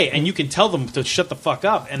have to say, and you can tell them to shut the fuck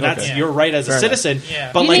up, and that's Okay. your right as a Fair citizen.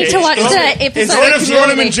 Yeah. But You like, need to watch the episode. Instead of throwing him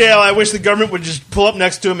in Community. jail, I wish the government would just pull up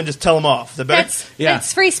next to him and just tell him off. Is that better?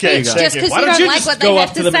 That's free Okay, speech. go. Just Thank you. because Why you don't don't you like just what they go have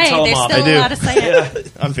up to to them and say, tell them they're off? still I do. allowed to say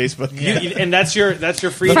it. On Facebook. and that's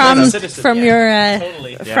your free From as a citizen. from your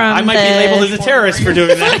Totally. Yeah. from I might the, be labeled as a terrorist for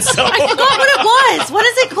doing that. So I forgot what it was. What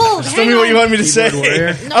is it called? Tell me what you want me to say.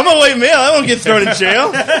 warrior. I'm a white male. I won't get thrown in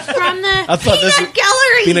jail. From the I thought this Peanut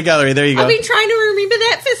Gallery. Peanut Gallery. There you go. I've been trying to remember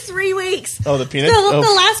that for 3 weeks. Oh, the peanut. The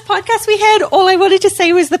Oh. last podcast we had, all I wanted to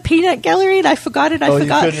say was the Peanut Gallery, and I forgot it. I Oh, you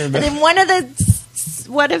forgot. couldn't And remember. then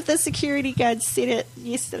one of the security guards said it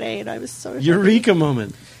yesterday, and I was so happy. Eureka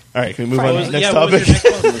moment. All right, can we move What on was- to the next yeah, what was topic?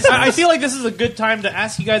 your next one? I feel like this is a good time to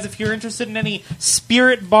ask you guys if you're interested in any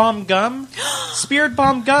Spirit Bomb gum. Spirit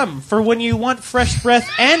Bomb gum for when you want fresh breath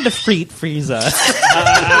and a Frieza.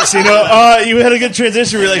 So, you had a good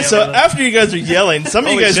transition. We were like, so after you guys are yelling, some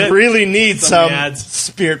of you Holy guys shit. really need Some some ads.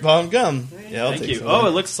 Spirit Bomb gum. Yeah, I'll Thank take you. some. Oh, it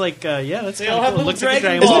looks like that's They kind all of have cool. It little looks like a Dragon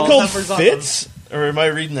Dragon Isn't Ball. it called numbers on them. Fits? Or am I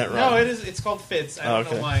reading that wrong? No, it is. It's called Fits. I don't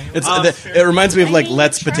okay. know why. It's Sure. it reminds me of like I need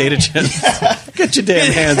Let's to try potato it. chips. Get your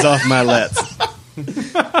damn hands off my Let's.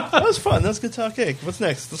 That was fun. That was good talk cake. What's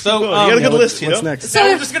next? Let's So, keep going. You got a good list, What's you know? next? Now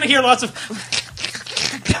we're just gonna hear lots of.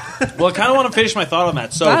 Well, I kind of want to finish my thought on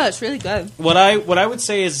that. So, Wow, it's really good. what I would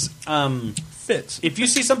say is, Fits. if you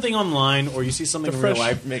see something online or you see something The in real fresh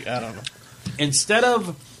life, make. I don't know. instead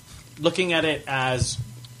of looking at it as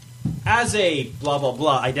a blah blah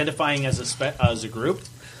blah, identifying as a group,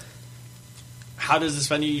 how does this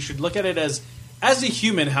offend you? You should look at it as a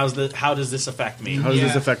human. How does this affect me? How does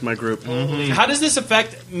this Yeah. affect my group? How does this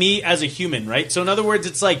affect me as a human? Right. So in other words,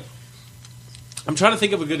 it's like I'm trying to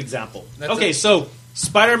think of a good example. That's Okay, it. so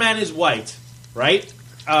Spider-Man is white, right?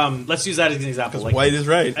 Let's use that as an example. Like, White is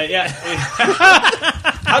right. yeah.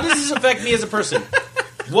 How does this affect me as a person?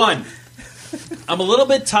 One, I'm a little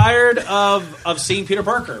bit tired of seeing Peter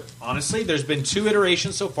Parker. Honestly, there's been 2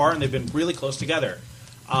 iterations so far, and they've been really close together.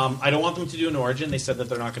 I don't want them to do an origin. They said that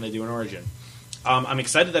they're not going to do an origin. I'm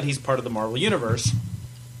excited that he's part of the Marvel Universe.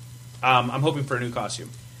 I'm hoping for a new costume.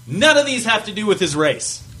 None of these have to do with his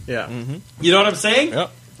race. Yeah. You know what I'm saying?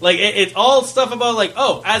 Yep. Like it's all stuff about like,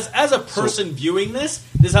 oh, as a person viewing this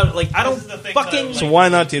is how like I don't This is the thing fucking. that So why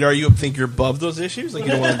not, Tito? Are you think you're above those issues? Like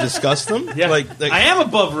you don't want to discuss them? Yeah, Like I am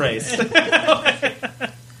above race.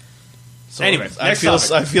 so Anyway, I next feel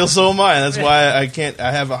topic. I feel so am I. That's why I can't.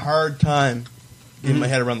 I have a hard time getting my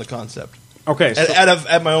head around the concept Okay, so,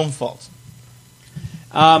 at my own fault.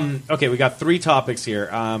 okay, we got 3 topics here.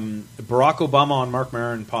 Barack Obama on Mark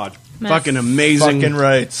Maron pod. Fucking amazing Fucking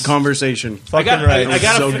rights. conversation. Fucking I right.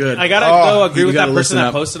 gotta, So good. I gotta Oh, go agree you with that gotta person listen that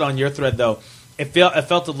up. posted on your thread though. It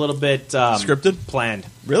felt a little bit Scripted? planned.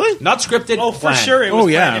 Really? Not scripted. Oh, for planned. sure. It was Oh,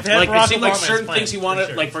 yeah. planned. If it had Like Barack it seemed like Obama, it's certain planned, things he for wanted,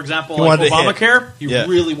 sure. like for example, He like wanted to hit. Obamacare. He Yeah.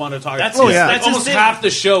 really wanted to talk. That's about his- like that's his almost thing. half the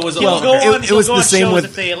show was He'll about go it- on. it He'll was go the on same shows with-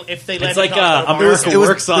 if they let It's him like talk about America Obama. It was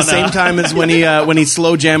works the on same time as when he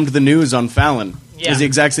slow jammed the news on Fallon. It was the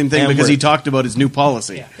exact same thing And because he worked. talked about his new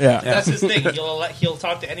policy. Yeah. Yeah. That's his thing. He'll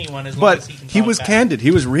talk to anyone as long But as he can. he talk was back. candid.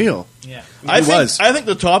 He was real. Yeah. I was. think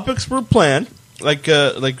the topics were planned. Fuck,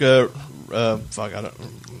 I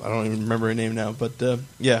don't even remember her name now. But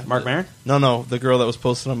yeah, Mark Maron. No, the girl that was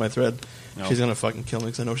posted on my thread. No. She's gonna fucking kill me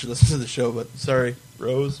because I know she listens to the show. But sorry,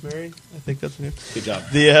 Rosemary. I think that's her name. Good job.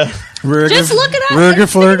 Just look it up. Ruger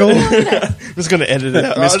Flurgle. I'm just gonna edit it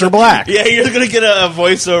out. Mr. Black. Yeah, you're gonna get a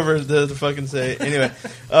voiceover to fucking say. Anyway,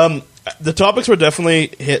 the topics were definitely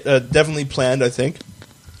planned. I think,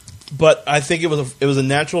 but I think it was a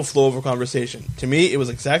natural flow of a conversation. To me, it was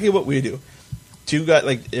exactly what we do. Two guys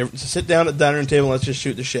sit down at the dining room table and let's just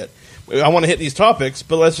shoot the shit. I want to hit these topics,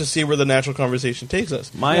 but let's just see where the natural conversation takes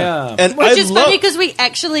us. And Which is funny because we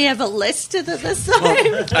actually have a list to this time.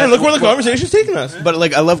 and look where the conversation's taking us. But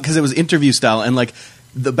like I love because it was interview style and like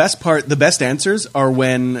the best answers are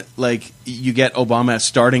when like you get Obama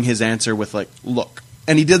starting his answer with like look.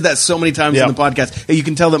 And he did that so many times Yeah. in the podcast. And you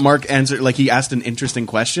can tell that Mark answered like he asked an interesting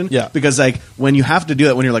question. Yeah. Because like when you have to do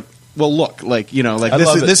that when you're like, well look, like you know, like I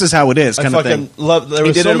love it. this is how it is I kind of fucking thing. love. There He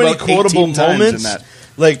were did so it many about quotable 18 times in moments. that.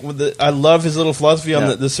 Like I love his little philosophy on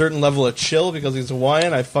Yeah. the certain level of chill because he's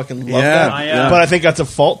Hawaiian. I fucking love Yeah, that. yeah. But I think that's a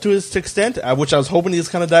fault to his extent, which I was hoping he was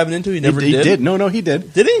kind of diving into. He never He did. did. No, he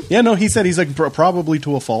did. Did he? Yeah, no, he said he's like probably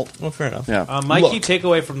to a fault. Well, fair enough. Yeah. my Look. key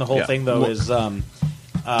takeaway from the whole Yeah. thing, though, Look. is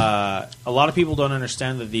a lot of people don't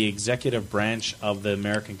understand that the executive branch of the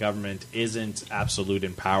American government isn't absolute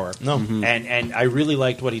in power. No. And I really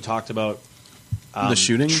liked what he talked about. The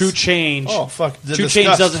shootings? True change. Oh fuck! True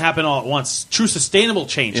change doesn't happen all at once. True sustainable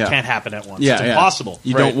change Yeah. can't happen at once. Yeah, it's yeah. impossible.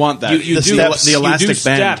 You don't want that. You The do steps, the elastic you do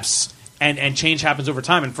band. steps, and change happens over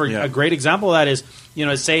time. And for Yeah. a great example of that is,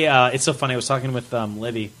 say it's so funny. I was talking with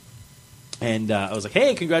Livy, and I was like,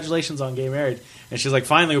 "Hey, congratulations on getting married." And she's like,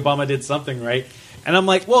 "Finally, Obama did something right." And I'm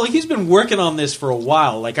like, "Well, he's been working on this for a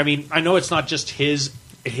while. Like, I mean, I know it's not just his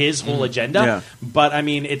whole agenda, Yeah. but I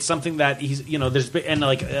mean, it's something that he's there's been, and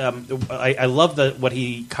like I love what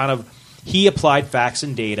he kind of. He applied facts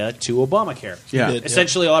and data to Obamacare. Yeah. He did,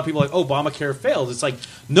 Essentially, a lot of people are like, oh, Obamacare failed. It's like,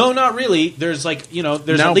 no, not really. There's there's Now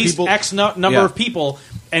at least people- X number Yeah. of people,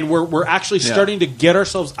 and we're actually Yeah. starting to get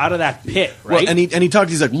ourselves out of that pit, right? Well, and he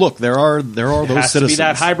talked. He's like, look, there are those has to be citizens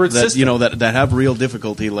that hybrid that system. that have real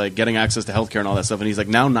difficulty like getting access to healthcare and all that stuff. And he's like,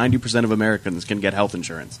 now 90% of Americans can get health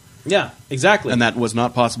insurance, yeah, exactly. and that was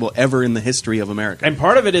not possible ever in the history of America. And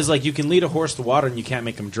part of it is like you can lead a horse to water and you can't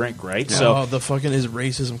make him drink, right? So the fucking his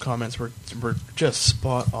racism comments were just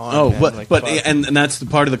spot on. Oh, man. but Like, but fuck. and that's the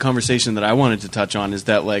part of the conversation that I wanted to touch on is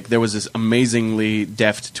that like there was this amazingly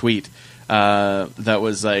deft tweet that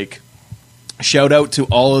was like shout out to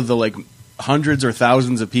all of the like hundreds or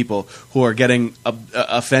thousands of people who are getting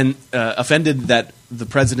offended that the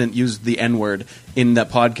president used the N-word in that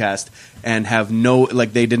podcast and have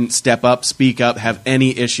they didn't step up, speak up, have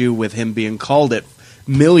any issue with him being called it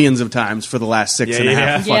millions of times for the last 6.5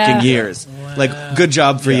 Yeah. fucking Yeah. years. Like, good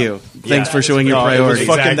job for you. Thanks Yeah. for showing your No, it was priorities.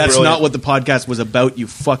 fucking That's brilliant. not what the podcast was about, you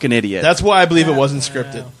fucking idiot. That's why I believe it wasn't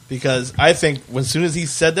scripted because I think as soon as he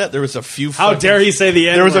said that, there was a few. how fucking, dare he say the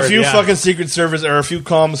N-word? There was a few yeah. fucking Secret Service or a few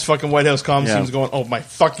comms, fucking White House comms Yeah. teams going, "Oh my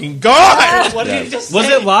fucking god!" What did he just Was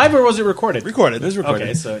say? it live or was it recorded? Recorded. It was recorded.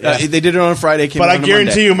 Okay, so, yeah. They did it on a Friday. Came But out I on a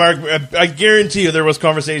guarantee Monday. you, Mark. I guarantee you, there was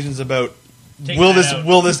conversations about Take will that this out.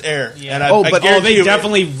 will this air? Yeah. And I, Oh, I but- guarantee They you,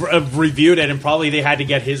 definitely reviewed it, and probably they had to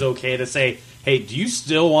get his okay to say, "Hey, do you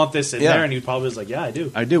still want this in Yeah. there?" And he probably was like, "Yeah, I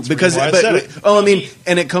do." I do because why I said it. well, I mean,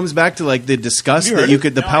 and it comes back to like the disgust You that heard you it?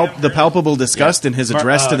 could No, I haven't the heard it. palpable disgust in his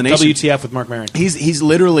address to the nation. WTF with Mark Maron. He's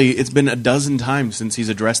literally it's been a dozen times since he's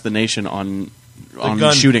addressed the nation on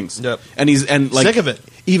gun. shootings. Yep. And like Sick of it.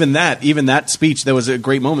 Even that speech, there was a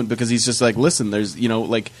great moment because he's just like, listen, there's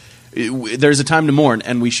like there's a time to mourn,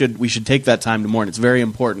 and we should take that time to mourn. It's very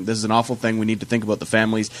important. This is an awful thing. We need to think about the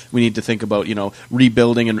families. We need to think about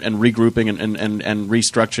rebuilding and regrouping and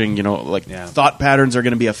restructuring. Thought patterns are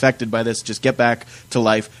going to be affected by this. Just get back to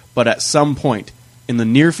life. But at some point in the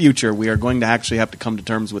near future, we are going to actually have to come to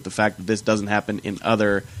terms with the fact that this doesn't happen in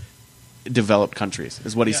other developed countries,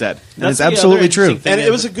 is what he said, and That's it's the absolutely other true. interesting And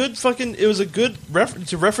it was a good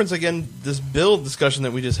reference again this bill discussion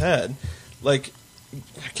that we just had. Like,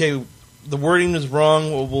 okay, the wording is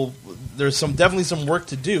wrong. There's definitely some work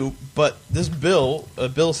to do, but this bill,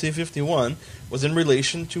 Bill C-51, was in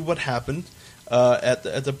relation to what happened at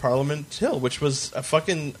the Parliament Hill, which was a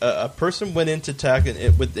person went into attack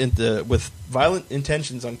with violent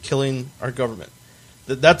intentions on killing our government.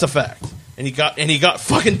 That's a fact, and he got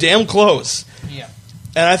fucking damn close. Yeah.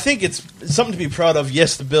 And I think it's something to be proud of.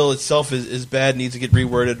 Yes, the bill itself is bad, needs to get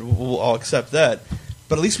reworded. We'll all accept that,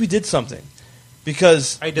 but at least we did something.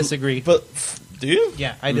 Because I disagree. But do you?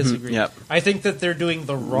 Yeah, I disagree. Yep. I think that they're doing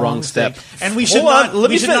the Wrong step. thing. And we should Hold not. on, let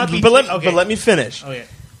we me should fin- not be. but let okay. me finish. Oh yeah.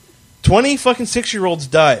 20 fucking 6-year-olds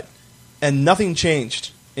died, and nothing changed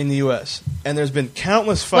in the U.S. And there's been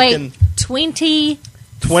countless fucking Wait, 20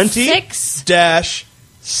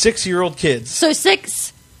 6-year-old kids So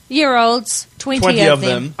 6-year-olds, 20 of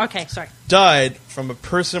them. Okay, sorry. died from a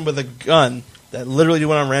person with a gun that literally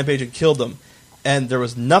went on a rampage and killed them, and there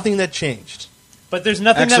was nothing that changed. But there's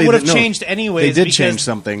nothing Actually, that would have no, changed anyways. They did because, change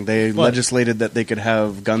something. They What? legislated that they could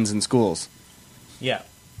have guns in schools. Yeah.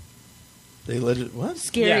 They legit what?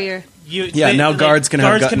 Scarier. Now guards can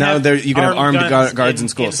have you can have armed guns guards in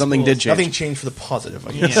schools. Something did change. Nothing changed for the positive,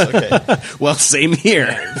 I guess. Okay. Well, same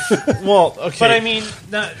here. Well, okay. But I mean,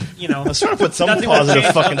 not, I was trying to put some Nothing would positive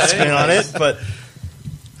change fucking about spin on it, anyways. but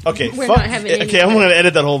okay. We're fuck, not having any okay, I'm of going to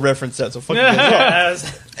edit that whole reference out. So fuck you as well.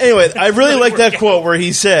 As- Anyway, I really like that quote where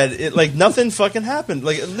he said, nothing fucking happened.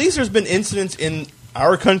 Like, at least there's been incidents in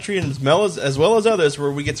our country and as well as others where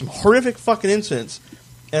we get some horrific fucking incidents,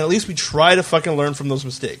 and at least we try to fucking learn from those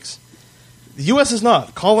mistakes. The U.S. is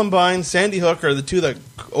not. Columbine, Sandy Hook are the two that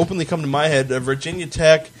openly come to my head. Virginia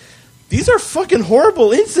Tech. These are fucking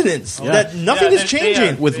horrible incidents that nothing is they are.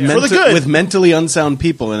 changing with for the good. with mentally unsound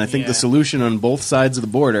people, and I think Yeah. the solution on both sides of the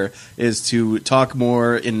border is to talk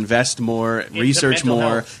more, invest more, research mental more,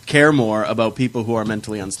 health. care more about people who are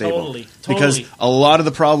mentally unstable. Totally. Because a lot of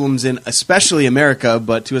the problems in, especially America,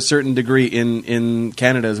 but to a certain degree in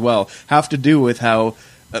Canada as well, have to do with how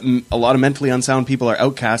a lot of mentally unsound people are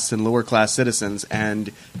outcasts and lower class citizens and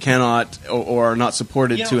cannot or are not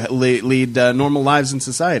supported to lead normal lives in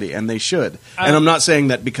society, and they should. And I'm not saying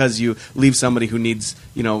that because you leave somebody who needs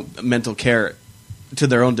mental care to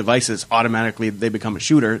their own devices, automatically they become a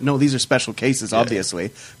shooter. No, these are special cases,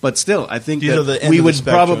 obviously. But still, I think These are the that end we of the would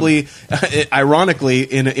spectrum. probably, ironically,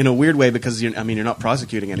 in a weird way, because you're not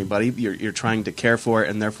prosecuting anybody. You're trying to care for it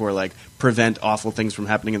and therefore prevent awful things from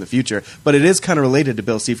happening in the future. But it is kind of related to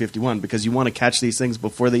Bill C-51 because you want to catch these things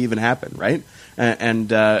before they even happen, right?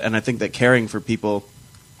 And I think that caring for people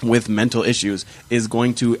with mental issues is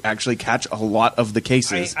going to actually catch a lot of the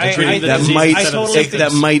cases I totally think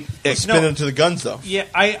that might Spin into the guns, though. Yeah,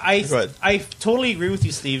 Go ahead. I totally agree with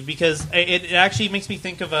you, Steve, because it actually makes me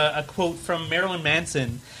think of a quote from Marilyn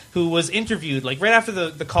Manson, who was interviewed right after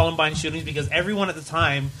the Columbine shootings, because everyone at the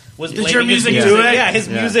time was blaming your his music do it? Yeah, his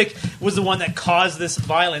Yeah. music was the one that caused this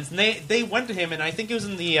violence, and they went to him, and I think it was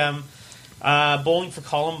in the Bowling for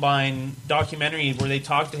Columbine documentary where they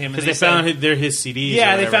talked to him Because and they found his CDs.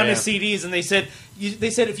 yeah, or they whatever, found his CDs, and they said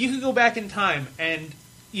if you could go back in time and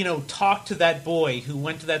talk to that boy who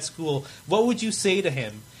went to that school, what would you say to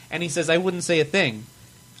him? And he says, I wouldn't say a thing.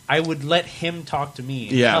 I would let him talk to me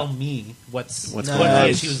and tell me what's going what on. the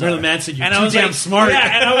issues Marilyn are. Manson, you're And I too was damn like, smart.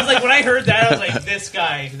 Yeah, and I was like, when I heard that, I was like,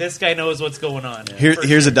 this guy knows what's going on.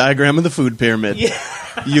 Here's a diagram of the food pyramid. Yeah.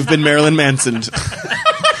 You've been Marilyn Manson.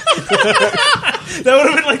 That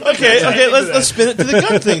would have been like Okay, let's spin it to the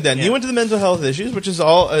gun thing then. You went to the mental health issues, which is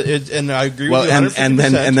all, and I agree with you 150%.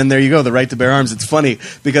 and then there you go, the right to bear arms. It's funny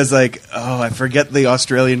because I forget the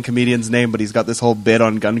Australian comedian's name, but he's got this whole bit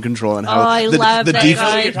on gun control and how I love that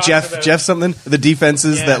guy. Jeff something, the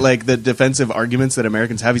defenses Yeah. that the defensive arguments that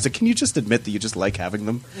Americans have. He's like, can you just admit that you just like having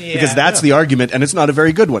them? Yeah. Because that's the argument, and it's not a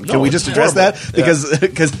very good one. Can we it's just address horrible. that?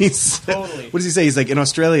 Because he's Totally. what does he say? He's like, in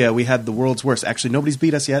Australia we had the world's worst. Actually, nobody's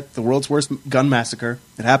beat us yet. The world's worst gun massacre.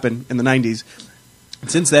 It happened in the 90s.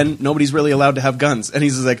 Since then, nobody's really allowed to have guns. And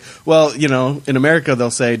he's just like, well, in America they'll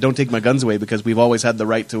say, don't take my guns away because we've always had the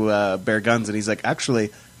right to bear guns. And he's like, actually,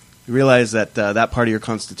 you realize that that part of your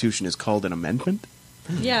constitution is called an amendment?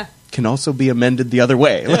 Yeah. can also be amended the other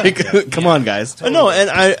way. Come on, guys. No, and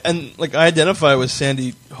I identify with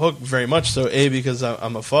Sandy Hook very much so. A, because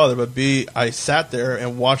I'm a father, but B, I sat there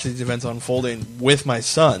and watched these events unfolding with my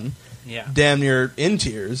son, damn near in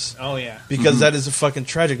tears. Oh yeah, because that is a fucking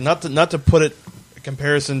tragic. Not to put it in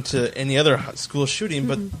comparison to any other school shooting,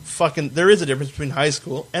 but fucking there is a difference between high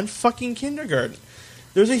school and fucking kindergarten.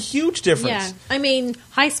 There's a huge difference. Yeah, I mean,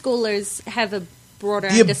 high schoolers have a broader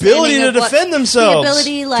the ability to defend themselves, the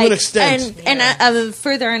ability, like, to an extent, and a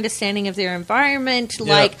further understanding of their environment.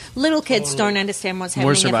 Yeah. Like little kids don't understand what's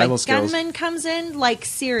More happening survival if a skills. gunman comes in. Like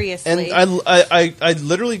seriously, and I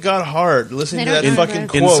literally got hard listening to They that don't fucking know.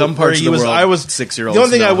 quote. In some where parts he of the was, world, I was 6-year-olds The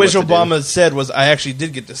only thing know I wish what to do. Obama said was, I actually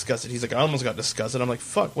did get disgusted. He's like, I almost got disgusted. I'm like,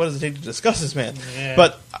 fuck, what does it take to discuss this man? Yeah.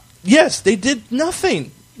 But yes, they did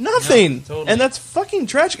nothing, No, totally. and that's fucking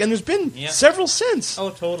tragic. And there's been several since.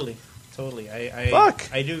 Oh, totally. I Fuck.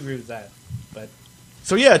 I do agree with that. But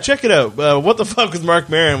So yeah, check it out. What the fuck with Mark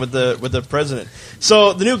Maron with the president?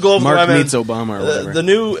 So the new goal for Mark the meets Obama or whatever. the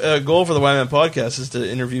new goal for the Y-Man podcast is to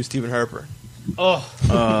interview Stephen Harper.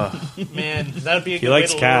 man, that'd be a He good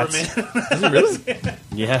likes way to cats. lure him in. Is he really?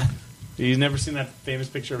 Yeah. You've never seen that famous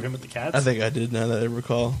picture of him with the cats? I think I did now that I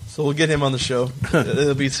recall. So we'll get him on the show.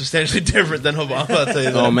 It'll be substantially different than Obama, I'll tell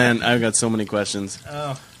you that. Oh man, I've got so many questions.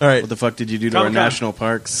 Oh, All right. What the fuck did you do to our Comic-Con. national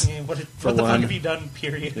parks? yeah, what the one. fuck have you done?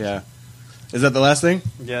 Period. Yeah. Is that the last thing?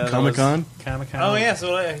 Yeah. Comic-Con? Comic-Con. Oh yeah. So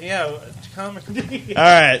comic. All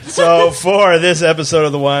right. So for this episode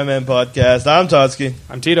of the Y-Man podcast, I'm Totsky.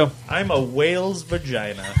 I'm Tito. I'm a whale's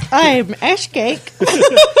vagina. I'm Ash Cake.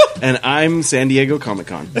 And I'm San Diego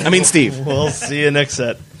Comic-Con. I mean, Steve. We'll see you next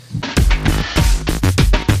set.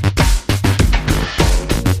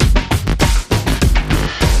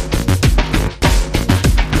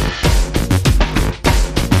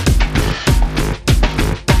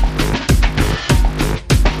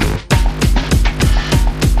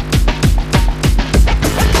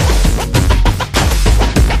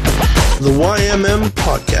 The YMM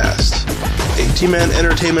Podcast, a T-Man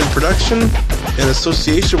Entertainment production in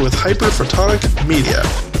association with Hyperphotonic Media.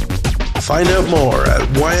 Find out more at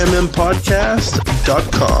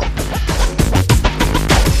ymmpodcast.com.